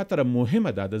همدې خاطره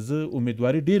مهمه ده، زه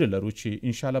امیدواري ډیره لرو چې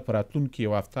انشاءالله په راتلونکي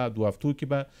یو هفته دوه هفتو کې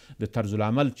به د طرز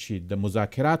العمل چې د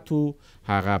مذاکراتو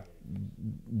هغه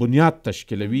بنیاد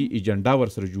تشکیلوي ایجنډا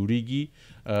ورسره جوړیږي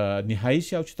نهایي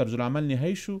شي، او چې طرز العمل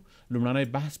نهایي شو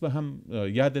لومړنی بحث به هم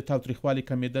یا د تاوتریخوالي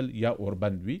کمیدل یا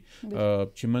اوربند وي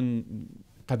چې موږ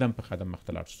قدم په قدم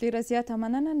مخته لاړ شو. ډیره زیاته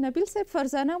مننه. نبیل صاحب،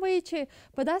 فرزانه وایي چې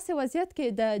په داسې وضعیت کې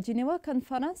د جنیوا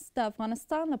کنفرانس د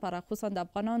افغانستان لپاره خصوصا د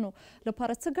افغانانو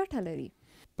لپاره څه ګټه لري؟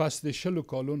 پس د 20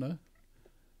 کالونه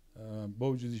با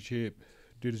وجودی چې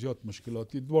ډیر زیات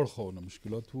مشکلات دي، دواړو خواوو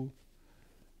مشکلات وو،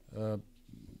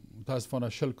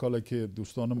 متاسفانه 20 کاله کې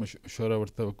دوستانه اشاره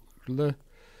ورته وکړله،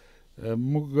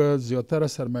 موږ زیاتره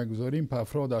سرمایه‌گذاریم په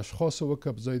افراد اشخاص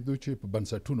وکړو په ځای دو چې په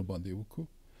بنسټونو باندې وکړو.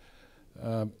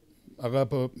 هغه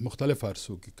په مختلف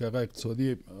عرصو کې که هغه اقتصادي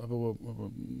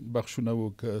بخشونه و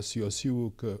که سیاسي و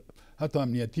که حتی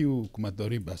امنیتي و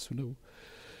حکومتداري بحثونه و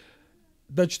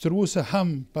دا چې تر اوسه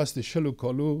هم پس د 60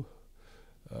 کالو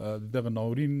دغه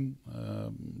ناورین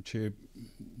چې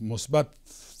مثبت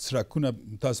څرکونه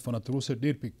متاسفانه تر اوسه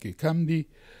ډېر پکې کم دي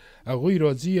هغوی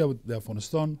راځي او د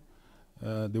افغانستان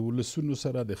د ولسونو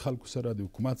سره د خلکو سره د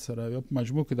حکومت سره یا په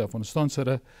مجموع کې د افغانستان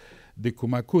سره د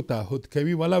کومکو تعهد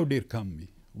کوي ولو ډېر کم وي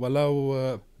ولو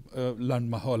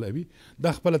لنډمهاله وي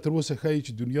دا خپله تر اوسه ښایي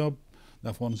چې دنیا د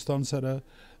افغانستان سره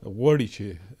غواړي چې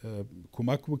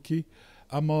کومک وکړي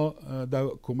اما دا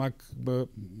کومک به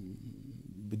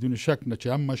بدون شک نه چې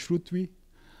هم مشروط وي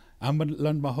هم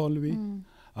لنډمهال وي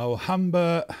او هم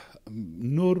به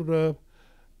نور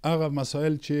هغه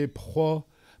مسایل چې پخوا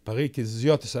په هغې کې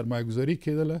زیات سرمایه گذاري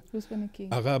کېدله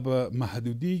هغه به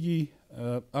محدودیږي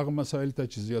هغه مسایل ته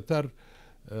چې زیاتر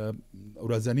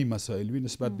ورځنی مسایل وي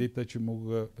نسبت دې ته چې موږ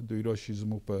په دوی راشي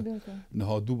زموږ په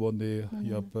نهادو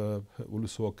باندې یا په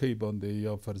ولسواکۍ باندې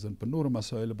یا فرضاً په نورو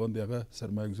مسایل باندې هغه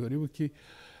سرمایه گذاري وکړي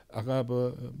هغه به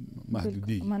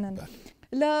محدودیږي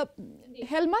له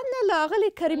هلمند نه له اغلې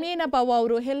کریمې نه به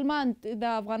واورو هلمند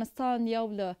د افغانستان یو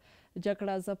له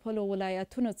جګړه ځپلو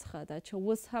ولایتونو څخه ده چې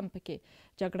اوس هم پکې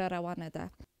جګړه روانه ده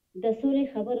د سولې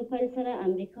خبرو پیل سره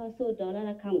امریکا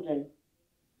 $100 کم کړل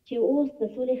چې اوس د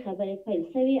سولې خبرې پیل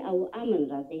شوي او امن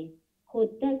راځي خو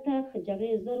دلته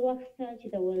جګړې زور واخیسته چې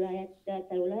د ولایت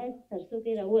تر ولایت تر څو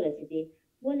کې راورسېدې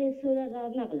ولې سوله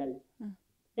رانغلل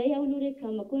د یو لوري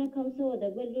کمکونه کم شو او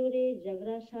د بل لوري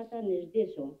جګړه شاته نږدې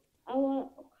شو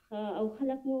او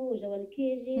خلک مو وژول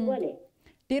کېږي ولې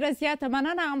ډیره زیاته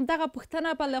مننه همدغه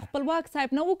پوښتنه به له خپلواک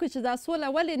صاحب نه وکړو چې دا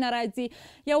سوله ولې نه راځي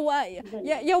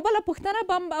یو بله پوښتنه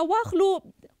به واخلو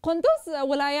قندوز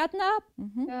ولایت نه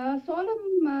سوالم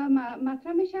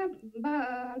مطرح میشه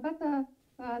البته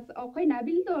از آقای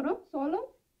نبیل دارم سوالم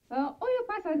آیا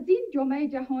پس از این جامعه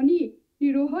جهانی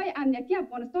نیروهای امنیتی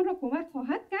افغانستان را کمک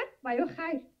خواهد کرد و یا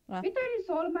خیر؟ میتونید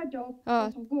سوال ما جواب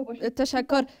باشه؟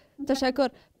 تشکر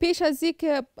پیش از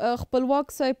اینکه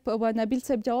خپلواک صاحب و نبیل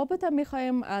صاحب جوابت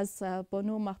میخوایم از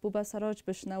بانو محبوبه سراج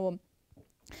بشنوم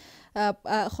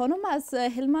خانم از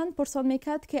هلمند پرسان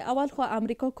میکرد که اول خو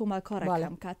امریکا کمک ها را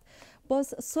کم کرد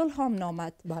باز صلح هم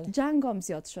نامد جنگ هم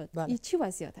زیاد شد این چی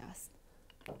وضعیت است؟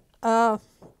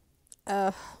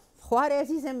 خواهر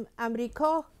عزیزم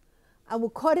امریکا امو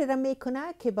کاری را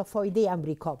میکنه که به فایده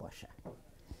امریکا باشه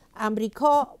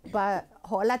امریکا به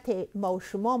حالت ما و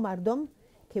شما مردم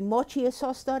که ما چی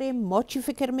احساس داریم ما چی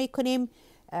فکر میکنیم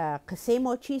قصه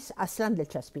ما چیست اصلا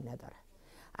دلچسپی نداره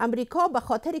امریکا به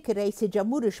خاطری که رئیس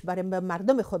جمهورش برای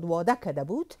مردم خود وعده کرده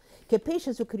بود که پیش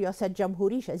از او ریاست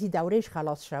جمهوریش از این دورهش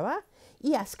خلاص شوه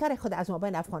این عسکر خود از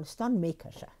مابین افغانستان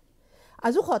میکشه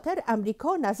از او خاطر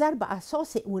امریکا نظر به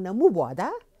اساس اونمو وعده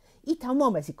این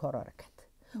تمام از این کارا را کرد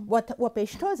و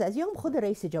پیشتاز از هم خود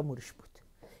رئیس جمهورش بود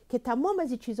که تمام از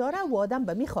این چیزها را وعده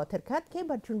به می خاطر کرد که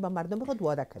چون به مردم خود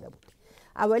وعده کرده بود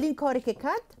اولین کاری که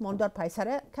کرد ماندار پیسه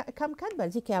را کم کرد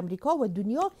برای که امریکا و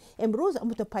دنیا امروز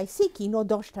امت پیسی که اینا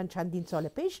داشتن چندین سال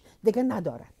پیش دیگه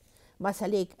ندارن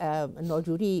مسئله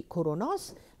ناجوری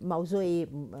کروناست موضوع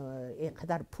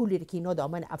اینقدر پولی که اینا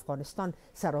دامن افغانستان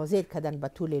سرازیر کردن به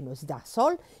طول 19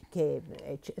 سال که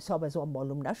حساب از اون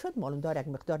معلوم نشد معلوم داره یک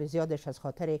مقدار زیادش از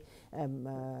خاطر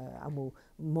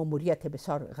ماموریت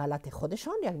بسیار غلط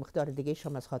خودشان یک مقدار دیگه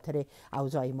هم از خاطر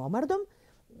اوضاع ما مردم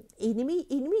اینمی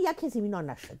یک از اینا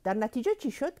نشد در نتیجه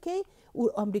چی شد که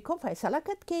امریکا فیصله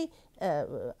کرد که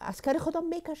عسکر خودم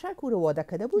میکشه که او رو وعده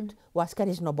کرده بود و عسکر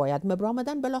از نباید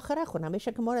مبرامدن بالاخره خود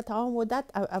نمیشه که ما رو تمام مدت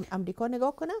امریکا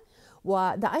نگاه کنه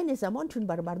و در این زمان چون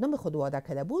بر مردم خود وعده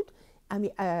کرده بود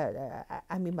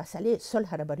امی مسئله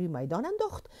صلح را بروی میدان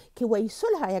انداخت که و این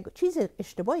صلح یک چیز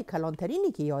اشتباهی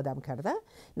کلانترینی که یادم کرده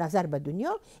نظر به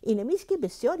دنیا اینمیست که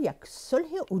بسیار یک صلح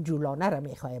عجولانه را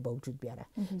میخواه به وجود بیاره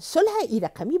صلح این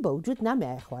رقمی به وجود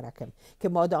نمیخواه که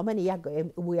ما دامن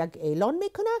یک اعلان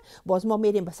میکنه باز ما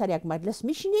میریم به سر یک مجلس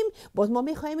میشینیم باز ما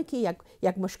میخوایم که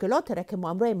یک مشکلات را که ما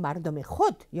امروز مردم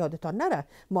خود یادتان نره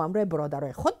ما امروز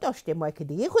برادرای خود داشتیم ما که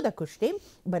دیگه خود کشتیم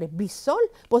برای 20 سال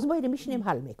باز ما میشینیم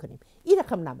حل میکنیم این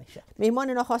رقم نمیشه میهمان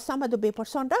ناخواسته آمد و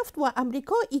بپرسان رفت و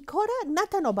امریکا این کار نه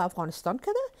تنها به افغانستان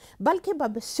کرده بلکه به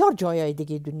بسیار جایهای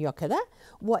دیگه دنیا کرده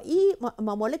و این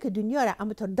ممالک دنیا را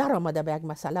همونطور در آمده به یک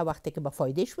مسئله وقتی که به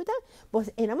فایدهش بوده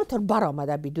باز این همونطور بر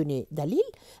آمده بدون دلیل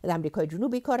در امریکای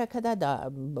جنوبی کار کرده در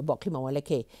باقی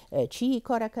ممالک چی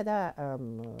کار کرده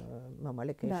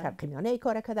ممالک شرقی میانه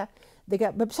کار کرده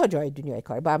دیگه به بسیار جای دنیا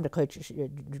کار به امریکای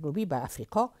جنوبی به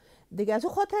افریقا دیگه از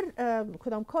او خاطر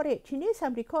کدام کار چینی است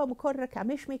امریکا هم کار را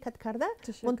کمش میکرد کرده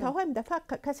منتها این دفعه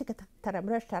کسی که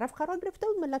طرف قرار گرفته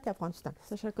بود ملت افغانستان.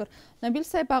 تشکر. نبیل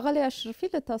صاحب اقل اشرفی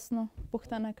له تاسو نه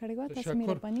پوښتنه کړې وه، تاسو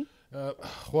مهرباني.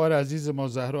 خواهر عزیز ما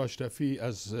زهرا اشرفی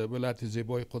از ولایت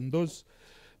زیبای قندوز،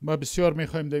 ما بسیار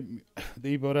میخوایم در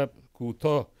این باره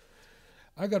کوتاه،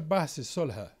 اگر بحث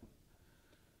صلح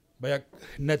به یک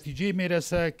نتیجه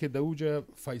میرسه که در اوجه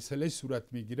فیصله صورت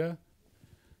میگیره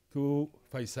که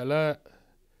فیصله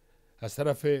از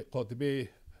طرف قاطبه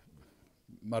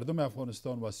مردم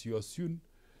افغانستان و سیاسیون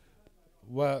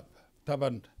و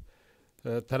طبعا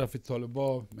طرف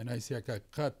طالبان من حیث یک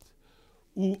حقیقت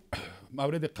او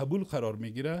مورد قبول قرار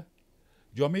میگیره،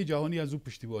 جامعه جهانی از او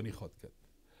پشتیبانی خواهد کرد.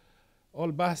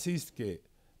 حال بحثی است که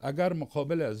اگر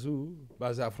مقابل از او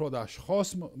بعض افراد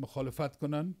اشخاص مخالفت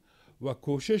کنند و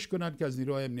کوشش کنند که از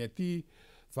نیروهای امنیتی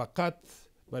فقط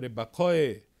برای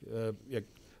بقای یک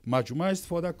مجموعه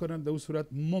استفاده کنند، در اون صورت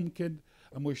ممکن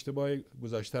اما اشتباه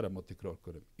گذشته را ما تکرار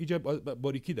کنیم. اینجا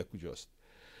باریکی در کجاست؟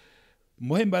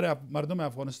 مهم برای مردم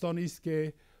افغانستان است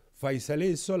که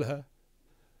فیصله صلح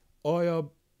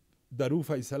آیا در او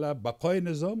فیصله بقای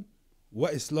نظام و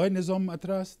اصلاح نظام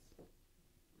مطرح است؟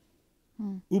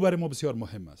 او برای ما بسیار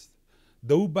مهم است.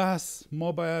 در او بحث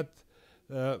ما باید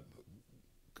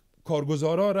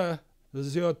کارگزارا را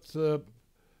زیاد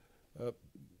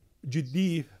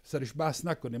جدی سرش بحث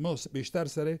نکنیم، ما بیشتر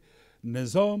سر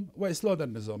نظام و اصلاح در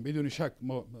نظام بدون شک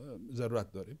ما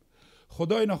ضرورت داریم.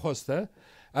 خدای نخواسته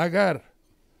اگر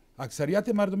اکثریت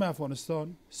مردم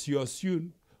افغانستان،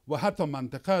 سیاسیون و حتی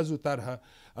منطقه از او طرح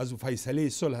از او فیصله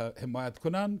صلح حمایت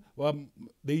کنند و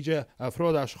دیگه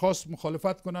افراد اشخاص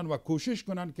مخالفت کنند و کوشش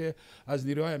کنند که از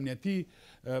نیروهای امنیتی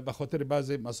به خاطر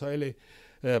بعض مسائل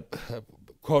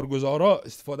کارگزارا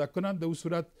استفاده کنند، در اون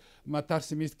صورت ما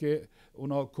ترسیم است که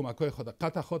اونا کمک‌های خود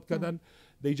قطع خود کردن.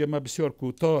 دیگه ما بسیار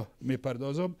کوتاه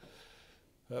میپردازم.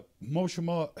 ما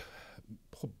شما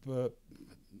خب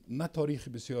نه تاریخ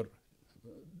بسیار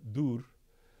دور،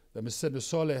 در سن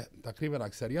سال تقریبا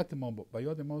اکثریت ما به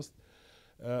یاد ماست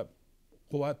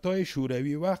قوت‌های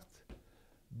شوروی وقت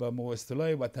به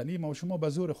اصطلاح وطنی ما شما به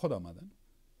زور خود آمدن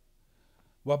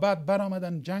و بعد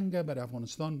برآمدن جنگ بر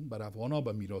افغانستان بر افغانا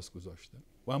به میراث گذاشتن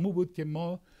و همون بود که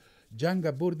ما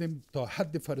جنگ بردیم تا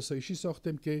حد فرسایشی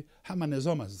ساختیم که همه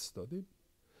نظام از دست دادیم.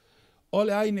 آل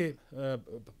عین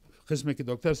قسمی که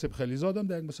دکتر صاحب خلیزاده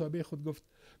در یک مصاحبه خود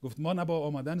گفت ما نه با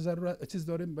آمدن ضرورت چیز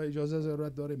داریم، با اجازه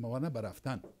ضرورت داریم، ما نه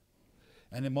برفتن.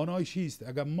 یعنی معنای چیست؟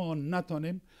 اگر ما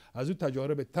نتانیم از او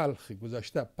تجارب تلخ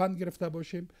گذشته پند گرفته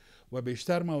باشیم و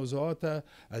بیشتر موضوعات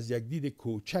از یک دید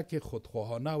کوچک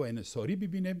خودخواهانه و انحصاری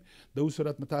ببینیم، در اون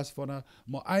صورت متاسفانه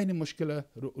ما عین مشکل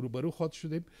روبرو خواهد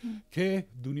شدیم که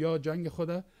دنیا جنگ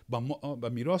خود به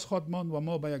میراث خواهد ماند و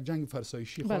ما به یک جنگ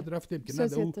فرسایشی خواهد رفتیم که نه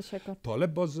در او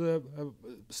طالب باز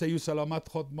صحیح و سلامت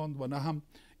خواهد ماند و نه هم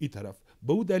این طرف.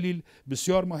 به او دلیل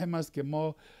بسیار مهم است که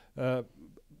ما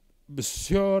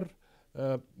بسیار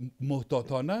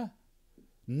محتاطانه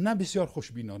نه بسیار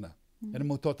خوشبینانه، یعنی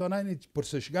محتاطانه یعنی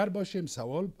پرسشگر باشیم،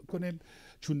 سوال کنیم،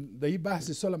 چون در این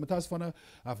بحث صلح متاسفانه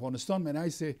افغانستان من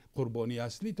حیث قربانی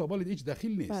اصلی تا بالای هیچ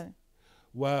دخیل نیست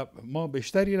و ما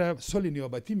بیشتری را صلح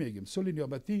نیابتی میگیم. صلح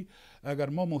نیابتی اگر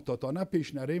ما محتاطانه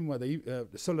پیش نریم و در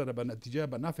صلح را به نتیجه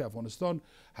به نفع افغانستان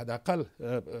حداقل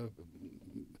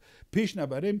پیش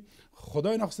نبریم،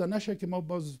 خدای نخواسته نشه که ما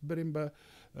باز بریم به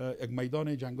یک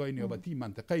میدان جنگای نیابتی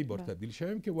منطقه‌ای بار تبدیل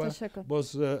شویم که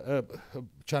باز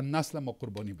چند نسل ما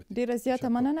قربانی بدیم. ډیره زیاته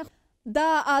مننه.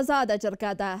 دا آزاده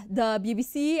جرګه ده د بی بی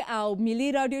سی او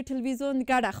ملي رادیو تلویزیون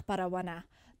ګډه خپرونه.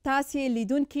 تاسې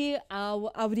لیدونکي او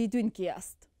اوریدونکي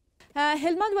یاست.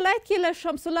 هلمند ولایت کې له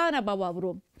شمس الله نه به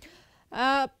واورو.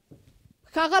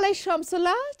 ښاغلی شمس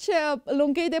الله چې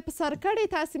لونګۍ دې په سر کړې،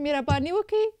 تاسې مهرباني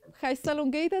وکړئ، ښایسته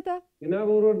لونګۍ ده. جناب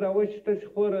ورور دا وایي چې تاسې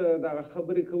خور دغه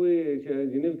خبرې کوئ چې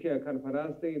جنیو کې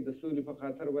کنفرانس دی د سولې په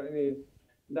خاطر باندې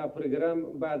دا پروګرام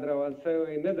باید روان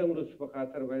شوی نه د مرستو په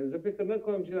خاطر باندې. زه فکر نه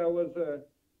کوم چې دا اوس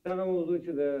دغه موضوع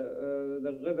چې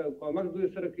دغه د کومک دوی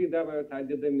سره کوي دا به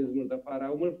تعدید د زموږ دپاره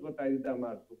او موږ په تعدید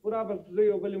عمل کوو. پوره بس زه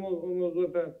یو بلې موضوع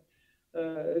ته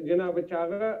جناب چې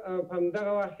هغه په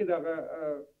همدغه وخت کې دغه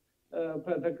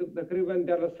په تقریبا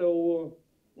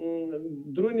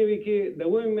 1993 کې د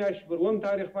اوومې میاشتې پر 1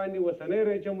 تاریخ باندې اوسنی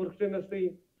رئیس جمهور کښېنستی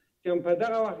چې په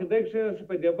دغه وخت کې دی کښېنستی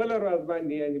په دې بله ورځ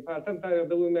باندې یعنې په 8 تاریخ د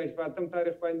اوومې میاشتې په 8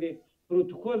 تاریخ باندې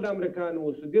پروتوکول د امریکا نه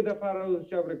وسو دې دپاره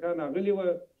چې امریکا راغلي وه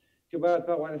چې باید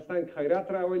په افغانستان کې خیرات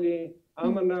راولي،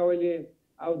 امن راولي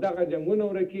او دغه جنګونه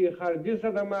ورکړي، خارجي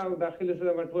صدمه او داخلي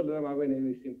صدمه ټول د مابین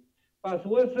یوسي. پس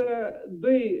اوس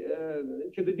دوی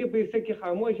چې د دې په حصه کې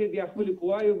خاموش دي خپل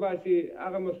قوايو باسي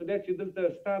هغه مسؤلیت چې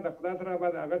دلته ستا د خدای سره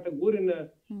بعد هغه ته ګوري نه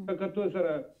په کتو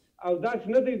سره او دا چې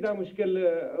نه دی دا مشکل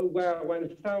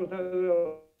افغانستان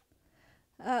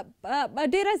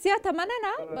ډیره زیاته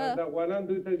مننه د افغانان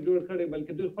دوی ته جوړ کړي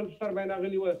بلکې دوی خپل سر باندې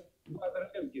راغلي و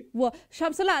 2000 کې و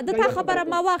شمس الله د تا خبره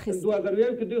ما واخیست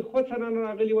 2000 کې دوی خود سره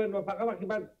راغلي و نو په هغه وخت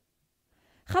بعد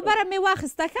خبره مې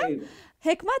واخیسته که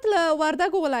حکمت له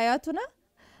وردګو ولایاتو نه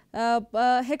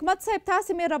حکمت صاحب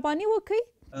تاسې مهرباني وکړئ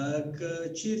که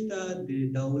چیرته د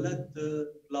دولت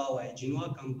پلاوی جنوا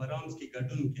کنفرانس کې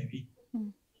ګډون کوي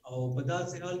او په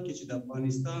داسې حال کې چې د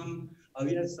افغانستان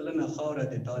 80% خاوره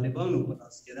د طالبانو په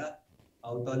لاس کې ده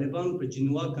او طالبان په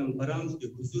جنوا کنفرانس کې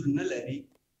حضور نه لري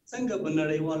څنګه به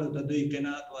نړیوالو ته دوی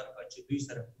قناعت ورکړي چې دوی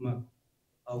سره کومک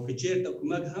او که چیرته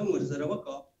کومک هم ورسره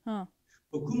وکړه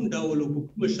په کوم ډول و په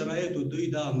کوم شرایطو دوی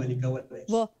دا عملی کولی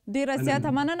و ډیره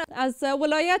زیاته مننه از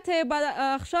ولایت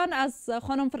بدخشان از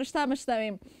خانم فرشته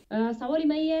میشنویم. سوال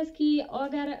من این است که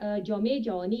اگر جامعه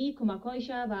جهانی کمکایش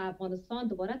و افغانستان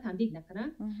دوباره تمدید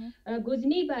نکنه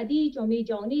گزینه بعدی جامعه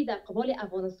جهانی در قبال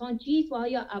افغانستان چیست و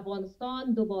آیا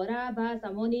افغانستان دوباره به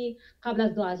زمان قبل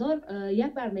از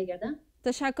 2001 برمیگرده؟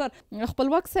 تشکر.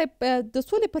 خپلواک صاحب د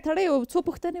سولې په تړاو یو څو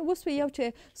پوښتنې وسوې یو چې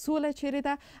سوله چیرې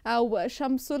ده او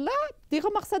شمس الله دغه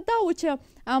مقصد دا و چې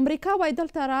امریکا وای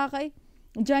دلته راغی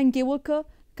جنګ یې وکړه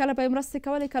کله به یې مرستې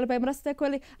کولې کله به یې مرستې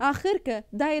کولې اخر که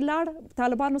دا یې لاړ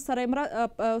طالبانو سره یې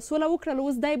سوله وکړله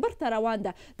اوس دا یې بیرته روان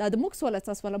ده دا د موږ سوله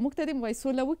څه سوله موږ ته دې وایي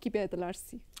سوله وکړي بیا د لاړ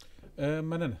سي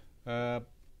مننه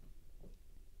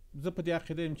زه په دې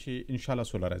عقیده یم چې انشاءالله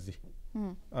سوله راځي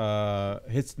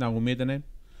هیڅ ناامیده نه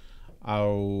او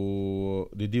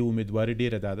د دې امیدواري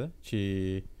ډیره ده چې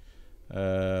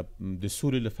د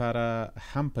سولې لپاره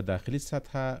هم په داخلي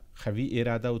سطحه قوي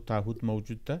اراده او تعهد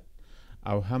موجود ده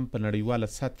او هم په نړیواله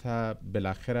سطحه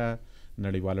بالاخره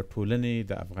نړیواله ټولنې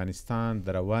د افغانستان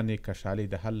د روانې کشالۍ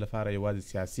د حل لپاره یوازې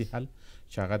سیاسي حل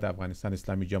چې هغه د افغانستان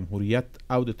اسلامي جمهوریت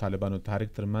او د طالبانو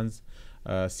تحریک ترمنځ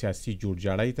سیاسي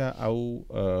جوړجاړی ده او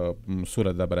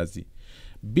سوله ده به راځي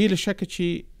بې له شکه چې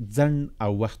ځنډ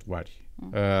او وخت غواړي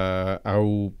او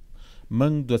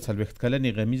موږ 42 کلنې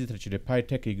غمیزې تر چې د پای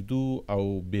ټکی ږدو او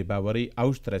بې باورۍ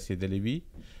اوج ته رسېدلی وي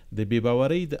د بې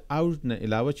باورۍ د اوج نه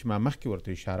علاوه چې ما مخکې ورته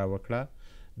اشاره وکړه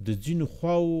د ځینو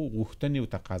خواو غوښتنې او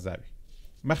تقاضاوې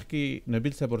مخکې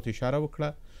نبیل صاحب ورته اشاره وکړه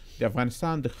د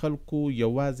افغانستان د خلکو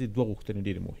یوازې 2 غوښتنې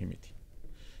ډېرې مهمې دي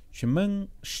چې موږ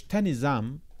شته نظام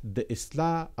د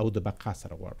اصلاح او د بقا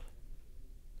سره غواړو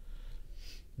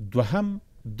دوهم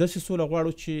داسې سوله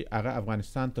غواړو چې هغه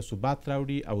افغانستان ته ثبات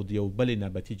راوړي او د یو بلې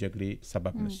نباتي جګړې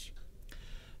سبب نشي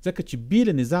ځکه چې بې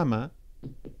له نظامه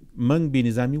موږ بې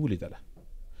نظامي ولیدله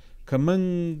که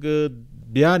موږ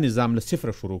بیا نظام له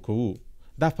صفره شروع کوو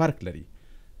دا فرق لري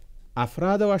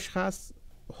افراد او اشخاص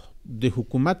د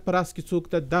حکومت پر اس کې څوک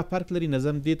ته دا فرق لري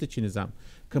نظام دی ته چې نظام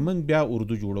که موږ بیا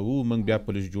اردو جوړوو موږ بیا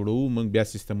پولیس جوړوو موږ بیا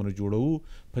سیستمونه جوړوو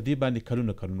په دې باندې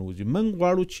کلونه وځي موږ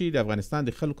غواړو چې د افغانستان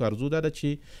د خلکو ارزو دا ده چې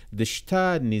د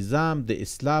شته نظام د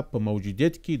اصلاح په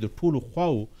موجودیت کې د ټولو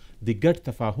خواو د ګډ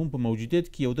تفاهم په موجودیت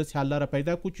کې یو داسې حل لاره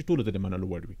پیدا کړو چې ټولو ته د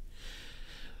منلو وړ وي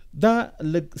دا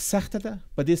لږ سخته ده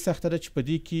په دې سخته ده چې په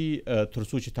دې کې تر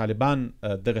څو چې طالبان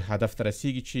دغه هدف ته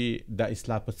رسیږي چې د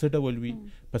اصلاح په څه ډول وي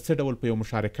په څه ډول په یو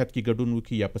مشارکت کې ګډون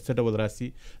وکړي یا په څه ډول راسي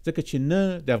ځکه چې نه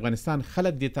د افغانستان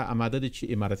خلک دې ته آماده دي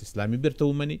چې امارت اسلامي بیرته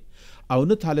ومني او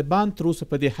نه طالبان تر اوسه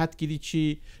په دې حد کې دي چې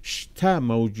شته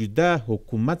موجوده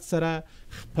حکومت سره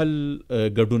خپل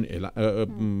ګډون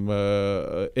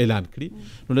اعلان کړي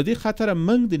نو له دې خاطره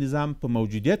موږ د نظام په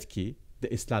موجودیت کې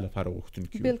د اصلاح لپاره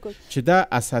غوښتونکي یو چې دا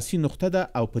اساسي نقطه ده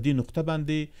او په دې نقطه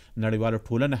باندې نړیواله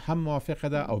ټولنه هم موافقه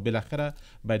ده او بالاخره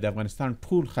باید د افغانستان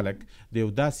ټول خلک د یو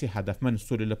داسې هدفمند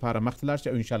سولې لپاره مخ ته لاړ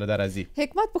شي او انشاءالله دا راځي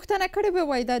حکمت پوښتنه کړې وه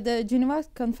وایي دا د جنیوا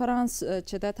کنفرانس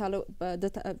چې د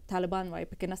طالبان وایي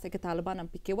پکې نسته کې طالبان هم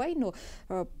پکې وایي نو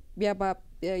بیا به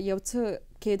یو څه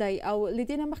کېدای او له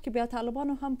دې نه مخکې بیا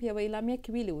طالبانو هم په یوه اعلامیه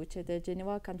کې ویلي وو چې د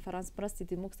جنیوا کنفرانس مرستې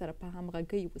د موږ سره په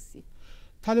همغږۍ وسي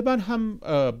طالبان هم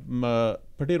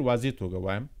په ډیر واضح توګه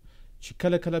وایم چې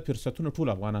کله کله فرصتونه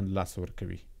ټول افغانان له لاسه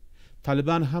ورکوي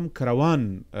طالبان هم که روان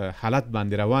حالت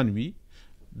باندې روان وي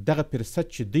دغه فرصت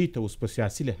چې دوی ته اوس په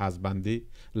سیاسي لحاظ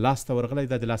باندې لاسته ورغلی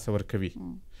دا د لاسه ورکوي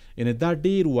یعنې دا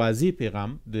ډیر واضح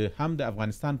پیغام هم د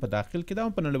افغانستان په داخل کې دا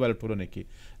هم په نړیواله ټولنه کې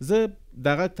زه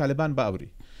دغه طالبان به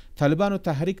اوري طالبانو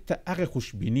تحریک ته هغه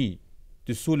خوشبیني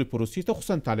د سولې پروسې ته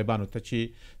خصوصا طالبانو ته چې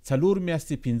 4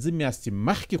 میاشتې 5 میاشتې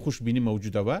مخکې خوشبیني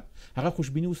موجوده وه هغه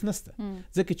خوشبیني اوس نشته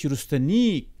ځکه چې رستني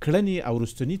کړنې او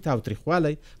رستني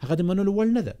تاوتریخوالی هغه د منلو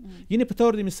وړ نه ده یعنې په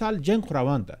طور د مثال جنګ خو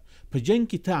روان ده په جنګ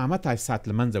کې ته عامه تاسیسات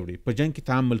له منځه وړي په جنګ کې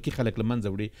ته عام ملکي خلک له منځه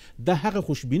وړي دا هغه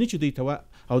خوشبیني چې دوی ته وه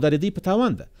او دا د دوی په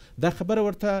تاوان ده دا خبره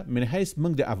ورته من حیث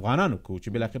موږ د افغانانو کوو چې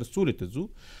بالاخره سولې ته ځو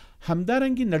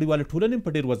همدارنګې نړیواله ټولنې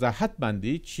په ډېر وضاحت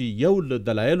باندې چې یو له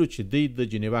دلایلو چې دوی د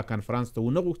جنیوا کنفرانس ته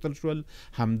ونه غوښتل شول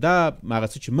همدا هغه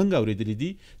څه چې موږ اورېدلي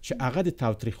دي چې هغه د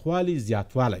تاوتریخوالي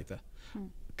زیاتوالی ده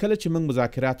کله چې موږ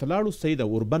مذاکرات لاړو صحیح ده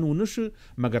اوربن ونه شو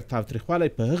مګر تاوتریخوالی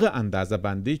په هغه اندازه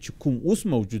باندې چې کوم اوس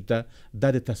موجود ده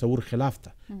دا د تصور خلاف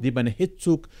ده دې باندې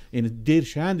هېڅوک ډېر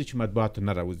شیان دي چې مطبوعاتو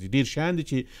نه راوځي ډېر شیان دي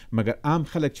چې مګر عام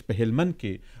خلک چې په هلمند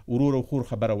کې ورور او خور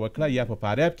خبره وکړه یا په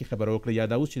فاریاب کې خبره وکړه یا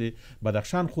دا اوس چې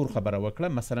بدخشان خور خبره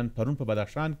وکړه مثلا پرون په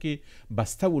بدخشان کې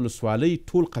بسته ولسوالۍ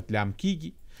ټول قتل عام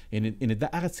کیږي یعنی دا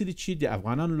هغه څه دي چې د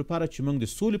افغانانو لپاره چې موږ د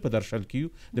سولې په درشل کې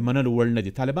یو د منلو وړ نه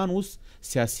دي طالبان اوس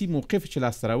سیاسي موقف چې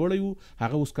لاسته راوړی وو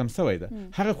هغه اوس کم سوی ده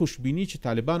هغه خوشبیني چې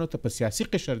طالبانو ته په سیاسي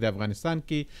قشر د افغانستان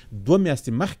کې 2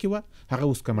 میاشتې مخکې وه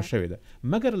هغه اوس کمه شوې ده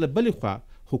مګر له بلې خوا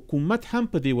حکومت هم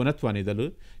په دې ونه توانېدلو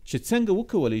چې څنګه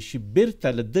وکولی شي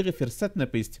بیرته له دغه فرصت نه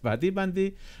په استفادې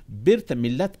باندې بیرته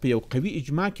ملت په یو قوي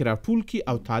اجماع کې راټول کړي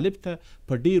او طالب ته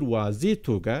په ډېر واضح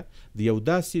توګه د یو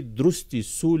داسې درستې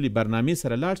سولې برنامې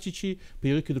سره لاړ شي چې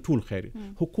په هغه کې د ټول خیر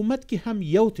حکومت کې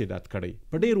هم یو تعداد کړی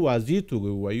په ډېر واضح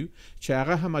توګه ووایو چې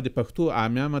هغه هم د پښتو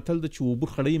عامه متل ده چې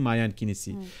اوبه خړی مایان کې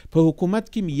نیسي په حکومت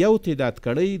کې یو تعداد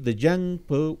کړی د جنګ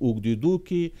په اوږدېدو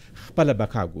کې خپله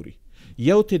بقا ګوري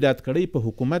یو تعداد کړی په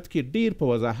حکومت کې ډیر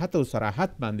په وضاحت او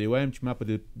صراحت باندې وایم چې ما په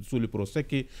د سولې پروسه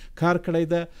کې کار کړی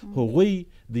ده هغوی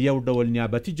د یو ډول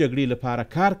نیابتي جګړې لپاره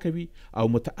کار کوي او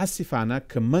متاسفانه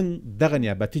که موږ دغه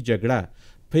نیابتي جګړه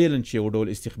پیلن چې یو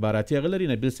ډول استخباراتي هغه لري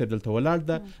نبیل صاحب دلته ولاړ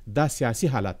ده دا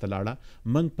سیاسي حالات ته لاړه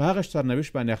موږ په هغه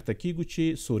سرنوشت باندې اخته کیږو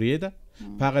چې سوریې ده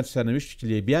په هغه سرنوشت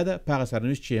چې لیبیا ده په هغه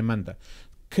سرنوشت چې یمن ده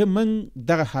که موږ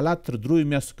دغه حالات تر 3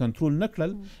 میاشتو کنټرول نه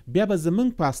کړل بیا به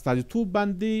زموږ په استازیتوب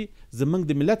باندې زموږ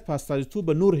د ملت په استازیتوب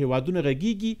به نور هیوادونه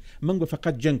غږیږي موږ به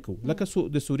فقط جنګ کوو لکه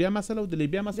د سوریا مسله او د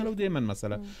لیبیا مسله او د یمن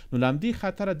مسله نو له همدې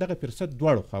خاطره دغه فرصت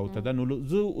دواړو خواو ته ده نو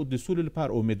زه د سولې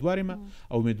لپاره امیدوار یم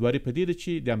او امیدواري په دې ده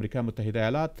چې د امریکا متحده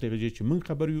ایالات تر هغې چې موږ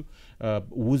خبر یو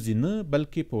وځي نه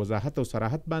بلکې په وضاحت او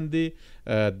صراحت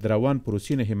باندې د روان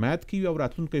پروسې نه حمایت کوي او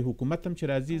راتلونکی حکومت هم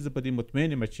چې راځي زه په دې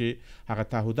مطمئن یم چې هغه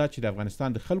تعهدات چې د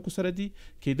افغانستان خلکو سره دي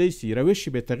کېدای سي روش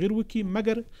به تغییر وکړي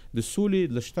مګر د سولې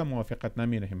له شته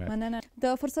موافقتنامې نه حمایت مننه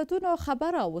د فرصتونو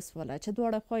خبره وسوله چې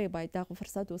دواړه خواوې باید دغه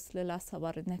فرصت اوس له لاسه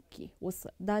ورنه کړي اوس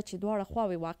دا چې دواړه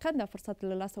خواوې واقعا د فرصت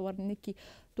له لاسه ورنه کړي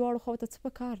دواړو خواو ته څه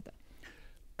پکار ده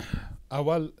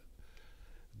اول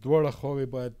دواړه خواوې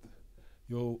باید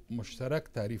یو مشترک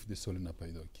تعریف د سولې نه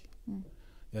پیدا کړي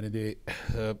یعنی د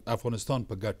افغانستان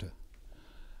په ګټه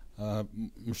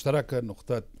مشترکه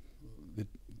نقطه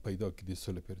پیدا کړي د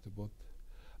سولې په ارتباط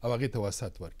او هغې ته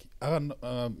وسعت ورکړي هغه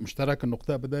مشترکه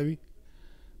نقطه به دا وي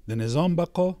د نظام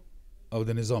بقا او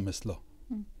د نظام اصلاح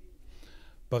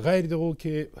په غیر دغو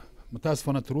کې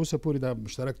متاسفانه تر اوسه پورې د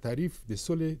مشترک تعریف د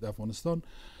سولې د افغانستان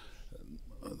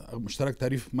مشترک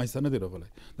تعریف منځته نه دی راغلی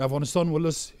د افغانستان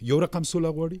ولس یو رقم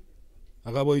سوله غواړي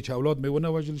هغه وایي چې اولاد مې ونه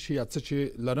وژل شي یا څه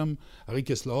چې لرم هغې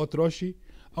کې اصلاحات راشي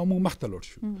او موږ مخته لاړ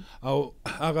شو او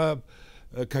هغه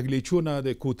کږلیچونه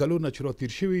د کوتلونه چې را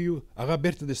تیر شوي یو هغه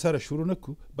بیرته د سره شروع نه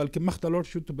کړو بلکې مخته لاړ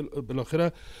شو ته بالاخره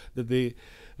د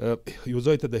یو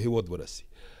ځای ته د هیواد ورسي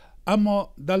اما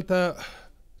دلته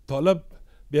طالب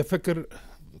بیا فکر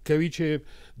کوي چې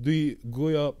دوی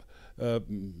گویا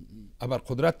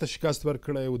ابرقدرت ته شکست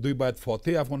ورکړی و دوی باید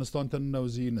فاتح افغانستان ته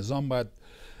ننوځي نظام باید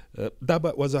دا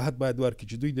وضاحت باید ورکړي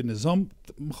چې دوی د نظام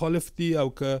مخالف دي او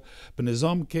که په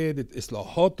نظام کې د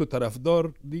اصلاحاتو طرفدار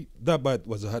دي دا باید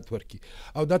وضاحت ورکړي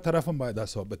او دا طرف هم باید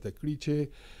ثابته کړي چې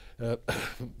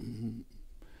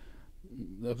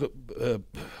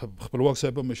خپلواک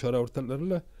صاحب هم اشاره ورته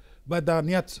لرله باید دا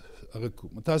نیت هغه کړو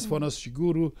متاسفانه چې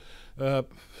ګورو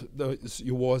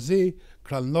یو واضح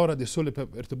کړنلاره د سولې په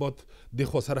ارتباط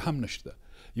د خوا سره هم نشته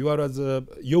یوه ورځ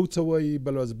یو څه وایي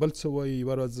بل ورځ بل څه وایي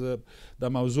یوه ورځ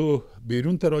د موضوع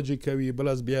بیرون ته راجع کوي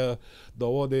بل ورځ بیا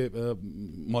دعوا د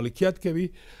مالکیت کوي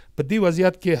په دې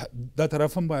وضعیت کې دا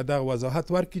طرف هم باید دغه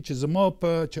وضاحت ورکړي چې زما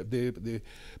په د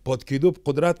پاتې کېدو په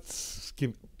قدرت کې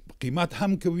قیمت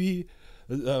هم کوي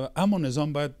اما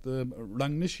نظام باید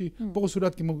ړنګ نشي په هغه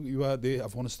صورت کې موږ یوه د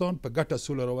افغانستان په ګټه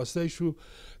سوله راوستی شو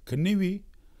که نه وي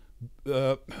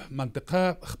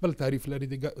منطقه خپل تعریف لري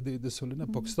د سولې نه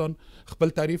پاکستان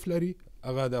خپل تعریف لري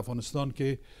هغه د افغانستان کې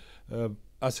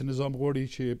اسې نظام غواړي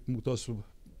چې موږ تاسو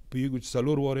پوهیږو چې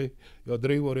 4 واره یا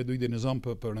 3 واره دوی د نظام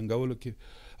په ړنګولو کې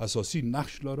اساسي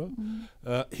نقش لاره.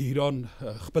 ایران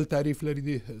خپل تعریف لري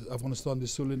د افغانستان د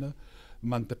سولې نه،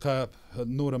 منطقه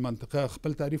نور منطقه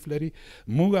خپل تعریف لري.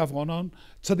 موږ افغانان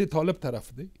څه د طالب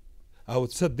طرف دی او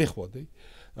څه د خوا دی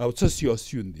او څه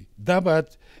سیاسیون دي، دا باید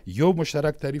یو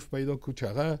مشترک تعریف پیدا کړو چې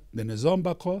هغه د نظام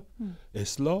بقا،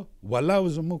 اصلاح، ولو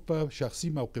زموږ په شخصي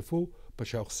موقفو، په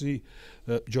شخصي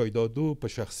جایدادو، په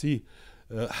شخصي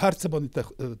هر څه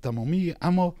باندې تمامی،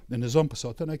 اما د نظام په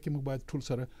ساتنه کې موږ باید ټول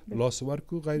سره لاس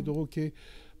ورکړو. غیر دغه کې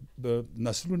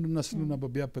نسلونه به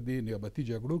بیا په دې نیابتي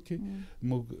جګړو کې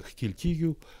موږ ښکیل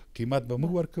کیږو، قیمت به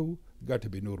موږ ورکوو، ګټه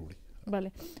به نور وړي.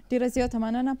 بله، ډیره زیاته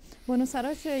مننه. بانو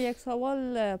سراج، یک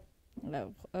سوال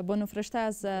بانو فرشته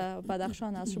از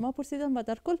بدخشان از شما پرسیدم و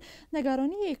در کل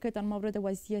نگرانی که در مورد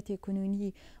وضعیت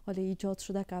کنونی حالا ایجاد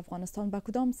شده که افغانستان به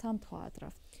کدام سمت خواهد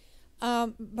رفت؟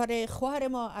 برای خواهر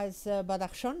ما از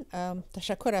بدخشان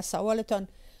تشکر از سوالتان.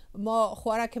 ما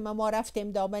خواهر که ما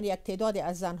رفتیم دامن یک تعداد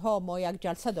از زنها، ما یک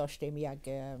جلسه داشتیم، یک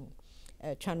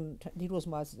چند دیروز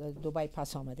ما از دبی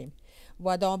پس آمدیم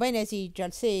و دامن از این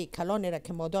جلسه کلانی را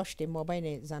که ما داشتیم ما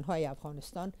بین زنهای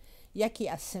افغانستان، یکی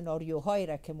از سناریوهایی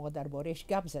را که ما دربارش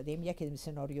گپ زدیم، یکی از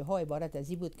سناریوها عبارت از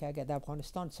این بود که اگر در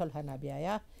افغانستان صلح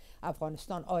نبیاید،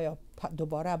 افغانستان آیا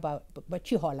دوباره به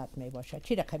چی حالت می باشه،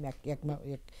 چی رقم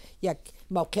یک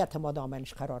موقعیت ما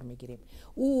دامنش قرار می گیریم.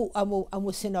 او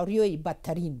امو سناریوی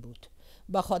بدترین بود،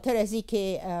 به خاطر از این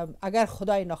که اگر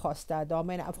خدای نخواسته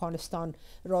دامن افغانستان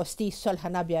راستی صلح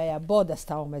نبیاید بعد از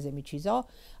تمام از این چیزا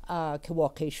که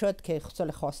واقع شد، که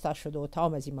صلح خواسته شد و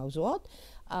تمام از این موضوعات،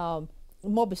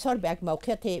 ما بسیار به یک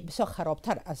موقعیت بسیار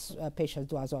خرابتر از پیش از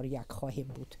 2001 خواهیم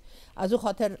بود. از او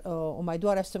خاطر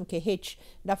امیدوار هستم که هیچ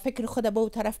نه فکر خود به او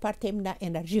طرف پرتیم، نه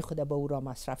انرژی خود به او را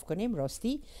مصرف کنیم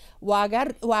راستی. و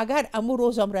اگر امو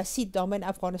روزم رسید دامن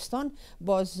افغانستان،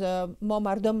 باز ما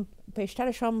مردم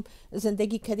پیشترش هم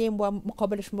زندگی کردیم و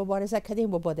مقابلش مبارزه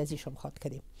کردیم و بعد از ایشم خواد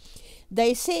کردیم.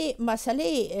 در سه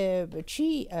مسئله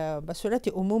چی به صورت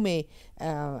عموم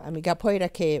گپایی را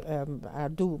که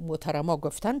دو محترما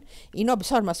گفتن، اینا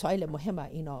بسیار مسائل مهمه،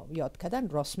 اینا یاد کردن،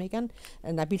 راست میگن.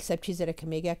 نبیل صاحب چیزی را که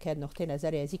میگه که نقطه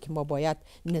نظر ازی که ما باید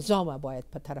نظام باید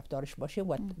په طرفدارش باشیم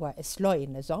و اصلاح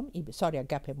نظام، این بسیار یک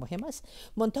گپ مهم است.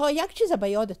 منتها یک چیز به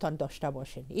یادتان داشته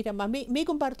باشین، این من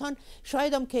میگم براتان،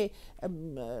 شایدم که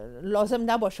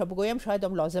لازم نباشه بگویم،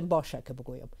 شایدم لازم باشه که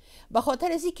بگویم، به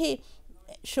خاطر ازی که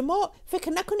شما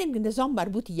فکر نکنین که نظام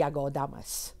مربوط یک آدم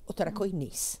است، اترکوی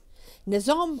نیست.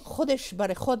 نظام خودش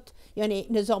برای خود، یعنی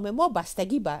نظام ما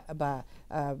بستگی به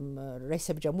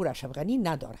رئیس جمهور اشرف غنی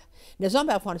نداره. نظام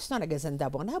افغانستان اگه زنده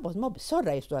بانه، باز ما بسیار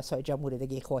رئیس رؤسای جمهور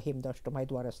دیگه خواهیم داشت.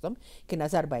 امیدوار هستم که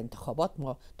نظر به انتخابات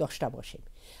ما داشته باشیم.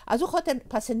 از او خاطر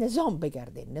پس نظام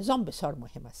بگردین، نظام بسیار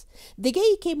مهم است. دیگه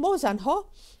ای که ما زنها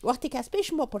وقتی که از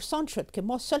پیش ما پرسان شد که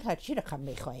ما صلح چی رقم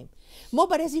میخواهیم، ما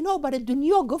برای از اینا برای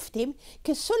دنیا گفتیم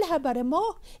که صلح برای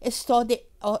ما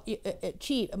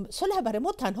صلح برای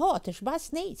ما تنها آتش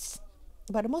بس نیست.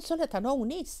 برای ما صلح تنها او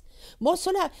نیست. ما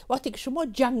صلح وقتی که شما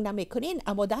جنگ نمیکنین،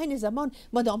 اما در این زمان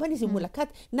ما دامن از این مملکت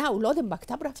نه اولاد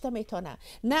مکتب رفته میتونه،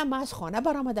 نه ما از خانه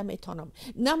برآمده میتونم،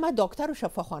 نه ما دکتر و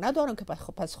شفاخانه دارم که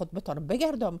پس خود بتونم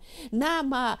بگردم، نه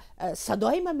ما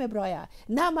صدای ما میبرایه،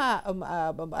 نه ما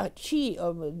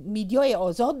میدیای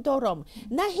آزاد دارم،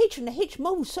 نه هیچ.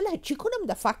 ما صلح چی کنم؟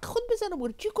 در فک خود بزنم و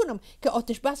چی کنم که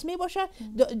آتش بس میباشه؟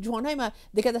 جوانای ما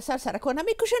دیگه در سرکار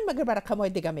نمیکشن مگر بر رقمای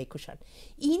دیگه میکشن.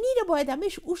 اینی رو باید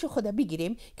همیش اوش خود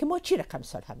بگیریم که ما چی رقم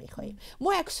صلح میخواهیم.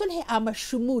 ما یک صلح عام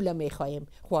شمول میخواهیم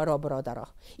خوارا برادرها.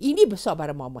 اینی بسیار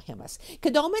برای ما مهم است که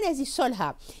دامن از این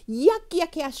صلح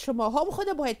یکی از شما هم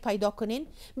خود باید پیدا کنین،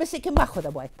 مثل که من خود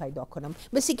باید پیدا کنم،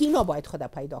 مثل که اینا باید خود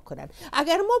پیدا کنن.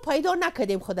 اگر ما پیدا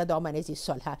نکردیم خود دامن از این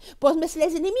صلح، باز مثل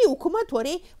از نمی حکومت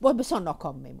وره باز بسیار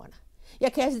ناکام میمونه.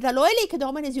 یکی از دلایلی که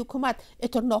دامن از حکومت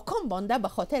اتر ناکام بانده به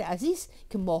خاطر عزیز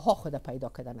که ماها خود پیدا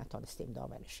کردن نتانستیم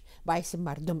دامنش، باعث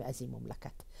مردم از این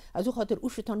مملکت. از او خاطر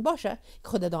اوشتان باشه که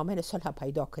خود دامن صلح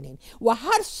پیدا کنین و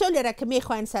هر صلح را که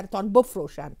میخواین سرتان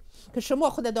بفروشن که شما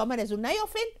خود دامن از اون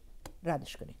نیافین،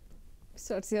 ردش کنین.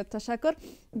 بسیار زیاد تشکر.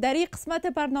 در این قسمت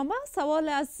برنامه سوال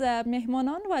از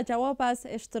مهمانان و جواب از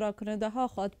اشتراک کننده ها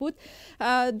خواهد بود.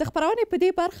 د خبرونې په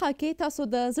دې برخه کې تاسو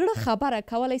د زړه خبره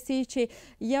کولی سئ چې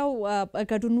یو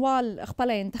ګډونوال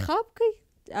خپل انتخاب کړي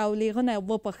او لیغنه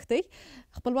وپوښتئ.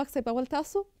 خپلواک صاحب اول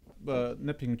تاسو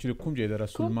نه پوهېږم چې کوم ځای د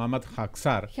رسول محمد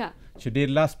خاکسار چې ډېر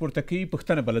لاس پورته کوي،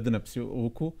 پوښتنه بلدنه پسې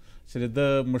وکړو چې د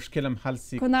مشکل هم حل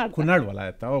سي. کونړ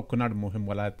ولایت ته، او کونړ مهم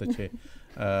ولایت ته چې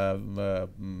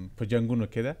په جنګونو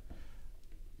کې ده،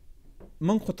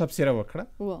 موږ خو تبصره وکړه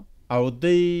او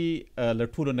دی له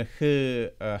ټولو نه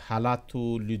ښه حالاتو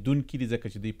لیدونکي دي ځکه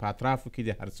چې دوی په اطرافو کې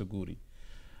دي هر څه ګوري.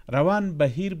 روان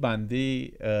بهیر باندې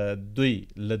دوی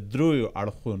له دریو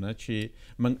اړخونه چې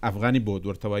موږ افغاني بود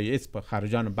ورته وایو هېڅ په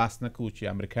خارجانو بحث نه کوو چې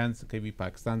امریکایان څه کوي،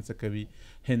 پاکستان څه کوي،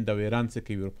 هند او ایران څه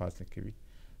کوي، اروپا څه کوي،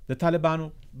 د طالبانو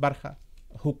برخه،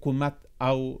 حکومت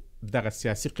او دغه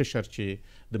سیاسي قشر چې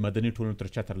د مدني ټولنو تر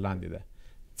چتر لاندې ده،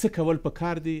 څه کول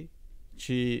پکار دي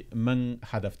چې موږ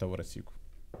هدف ته ورسیږو؟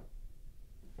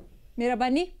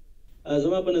 مهرباني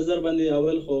زما په نظر باندې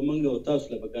اول خو موږ او تاسو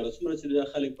له پکاره څومره چې دا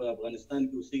خلک په افغانستان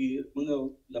کې اوسېږي موږ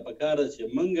له پکاره چې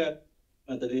موږ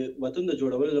د وطن د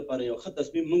جوړولو لپاره یو ښه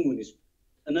تصمیم موږ ونیسو،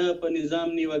 نه په نظام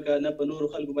نیوکه نه په نورو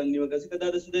خلکو باندې نیوکه. ځکه دا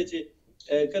داسې دی چې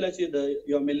کله چې د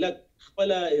یو ملت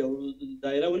خپله یو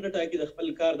دایره ونه ټاکي د خپل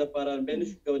کار دپاره بیا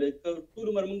نشو کولی. ټول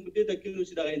عمر موږ په دې تکیو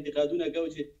چې دغه انتقادونه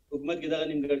کوو چې حکومت کې دغه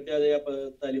نیمګړتیا ده یا په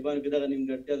طالبانو کې دغه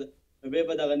نیمګړتیا ده، نو بیا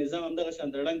به دغه نظام همدغه شان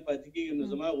د ړنګ پاتې کېږي. نو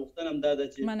زما غوښتنه هم دا ده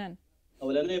چې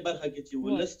اولنۍ برخه کې چې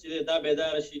ولس چې دا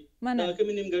بیداره شي، دغه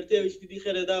کومې نیمګړتیاوې چې دي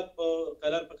خیر دا په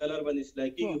کلر په کلر باندې اصلاح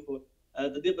کېږي، خو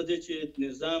د دې په ځای چې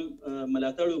نظام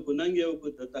ملاتړ وکړو، ننګ یې وکړو،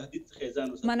 د تهدید څخه یې ځان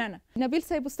وساتو. مننه. نبیل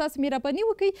صاحب استاد مهرباني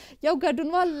وکړئ، یو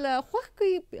ګډونوال خوښ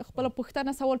کړي خپله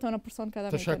پوښتنه سوالتان پرسان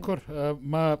کردن. تشکر.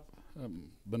 ما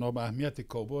بنا به اهمیت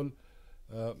کابل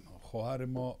خواهر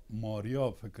ما ماریا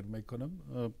فکر میکنم،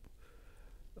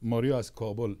 ماریا از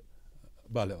کابل،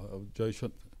 بله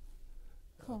جایشون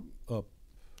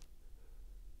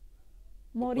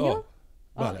ماریا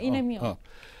اینه میاد.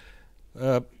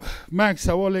 من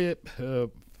سوال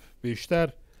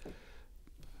بیشتر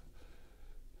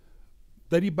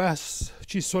در این بحث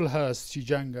چی صلح است، چی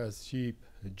جنگ است، چی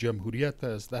جمهوریت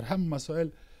است، در هم مسائل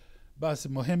بحث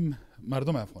مهم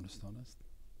مردم افغانستان است.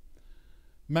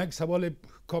 من سوال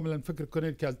کاملا فکر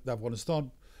کنید که در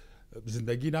افغانستان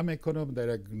زندگی نمیکنم،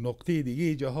 در یک نقطه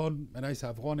دیگه جهان من ایس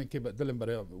افغانی که دلم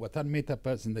برای وطن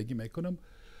میتپه زندگی میکنم،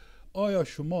 آیا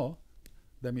شما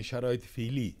در می شرایط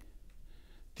فعلی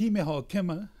تیم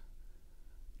حاکم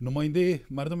نماینده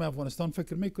مردم افغانستان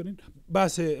فکر میکنین؟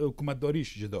 بحث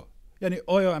حکومتداریش جدا، یعنی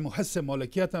آیا هم حس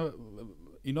مالکیت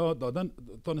اینا دادن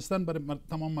تانستن برای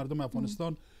تمام مردم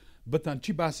افغانستان بتن؟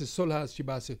 چی بحث صلح است، چی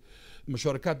بحث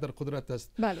مشارکت در قدرت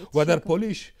است؟ و در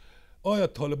پالیش آیا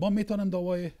طالبان میتونن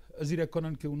دعوای زیر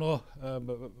کنن که اونا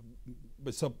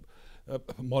به حساب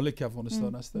مالک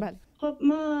افغانستان هستن؟ خب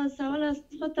ما سوال از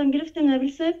خودتان گرفتیم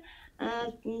نبیل صاحب.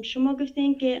 شما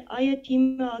گفتین که آیا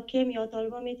تیم حاکم یا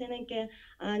طالبان میتونن که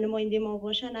نماینده ما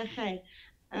باشن؟ نه خیر.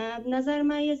 نظر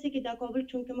من ایسته که در کابل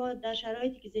چون که ما در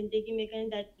شرایطی که زندگی میکنیم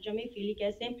در جامعه فعلی که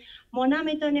هستیم، ما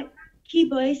نمیتونیم کی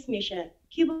باعث میشه،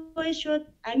 کی باعث شد،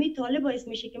 امی طالب باعث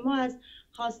میشه که ما از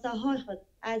خواسته های خود،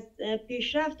 از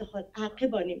پیشرفت خود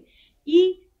عقبانیم.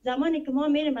 این زمانی که ما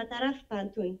میریم به طرف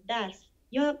پانتون درس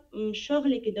یا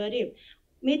شغلی که داریم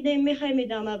میخوایم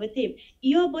ادامه بدیم،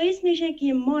 یا باعث میشه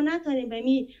که ما نتونیم به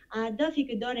می اهدافی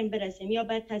که داریم برسیم، یا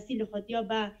به تحصیل خود یا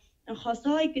به خواسته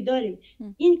هایی که داریم.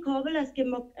 این کابل است که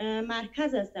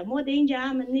مرکز است، ما در اینجا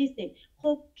امن نیستیم.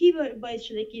 خب کی باعث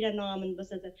شده که ایران ناامن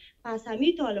بسازه؟ پس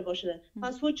همین طالبان شده.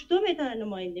 پس خود چطور میتونه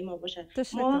نماینده ما باشه؟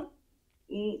 ما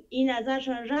این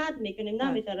نظرشان رد میکنیم،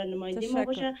 نمیتونه نماینده ما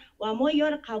باشه و ما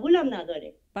یار قبول هم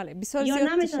نداریم. بله بسیار یا زیاد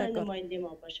نمیتونه تشکر. نماینده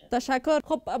ما باشه. تشکر.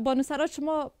 خب بانو سراج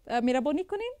شما مهربانی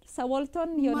کنین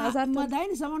سوالتان یا نظرتان؟ ما در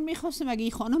این زمان میخواستم اگه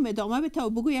این خانم ادامه بده و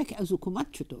بگو یک از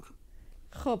حکومت چطور.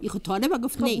 خب این خود طالب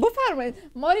گفت نه. بفرمایید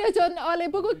ماریا جان، آله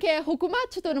بگو که حکومت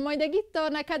چطور نمایندگی تا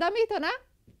نکده میتونه؟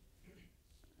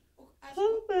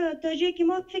 خب تا جایی که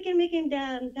ما فکر میکنیم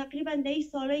در تقریبا در این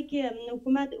سالایی که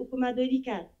حکومتداری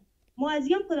کرد، ما از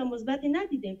یام کدام مثبتی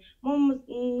ندیدیم، ما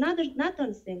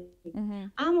نتونستیم.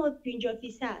 اما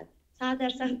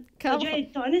 50%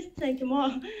 کجای تانستن که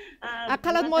ما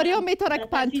اقلا ماریا میتونه که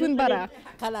پنتون بره.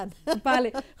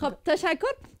 بله خب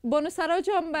تشکر. بانو سراج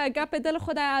هم گپ دل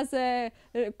خود از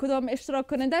کدام اشتراک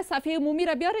کننده صفحه عمومی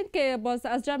را بیارین که باز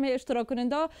از جمع اشتراک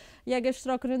کننده یک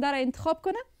اشتراک کننده را انتخاب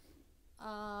کنه.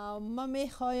 ما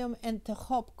میخوایم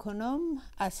انتخاب کنم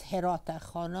از هرات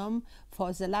خانم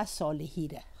فاضله صالحی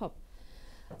را. خب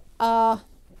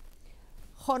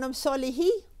خانم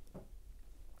صالحی،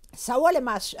 سوال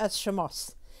ما از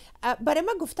شماست. برای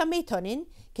من گفتم میتونین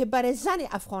که برای زن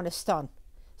افغانستان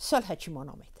صلح چی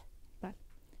معنا میده؟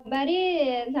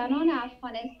 برای زنان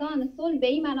افغانستان صلح به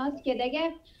این معناست که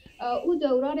دیگه او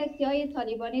دوران سیاه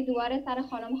طالبانی دوباره سر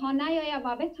خانم ها نیاید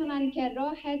و بتونن که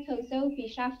راه توسعه و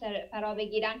پیشرفت فرا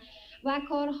بگیرن و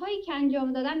کارهایی که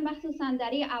انجام دادن مخصوصا در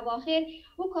این اواخر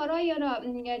او کارهایی را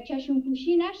چشم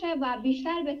پوشی نشه و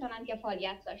بیشتر بتونن که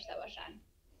فعالیت داشته باشن.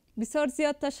 بسیار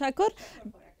زیاد تشکر.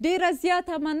 ډیره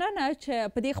زیاته مننه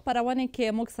چې په دې خپرونه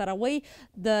کې موږ سره وئ.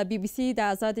 د بي بي سي د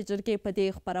آزادې جرګې په دې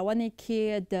خپرونه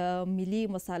کې د ملي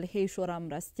مصالحې شورا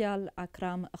مرستیال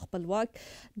اکرم خپلواک،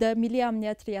 د ملي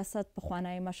امنیت ریاست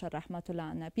پخوانی مشر رحمت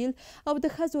الله نبیل او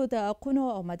د ښځو د حقونو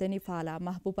او مدني فعاله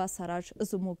محبوبه سراج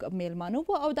زموږ میلمانه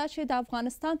وو، او دا چې د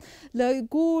افغانستان له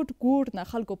ګوټ نه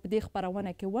خلکو په دې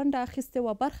خپرونه کې ونډه اخیستې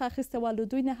وه، برخه اخیستې وه. له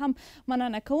دوی نه هم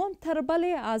مننه کوم. تر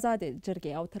بلې آزادې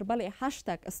جرګې او تر بلې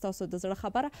هشتګ ستاسو د زړه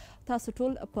خبره. تاسو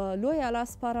ټول په لوی الله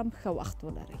سپارم. ښه وخت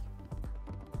ولرئ.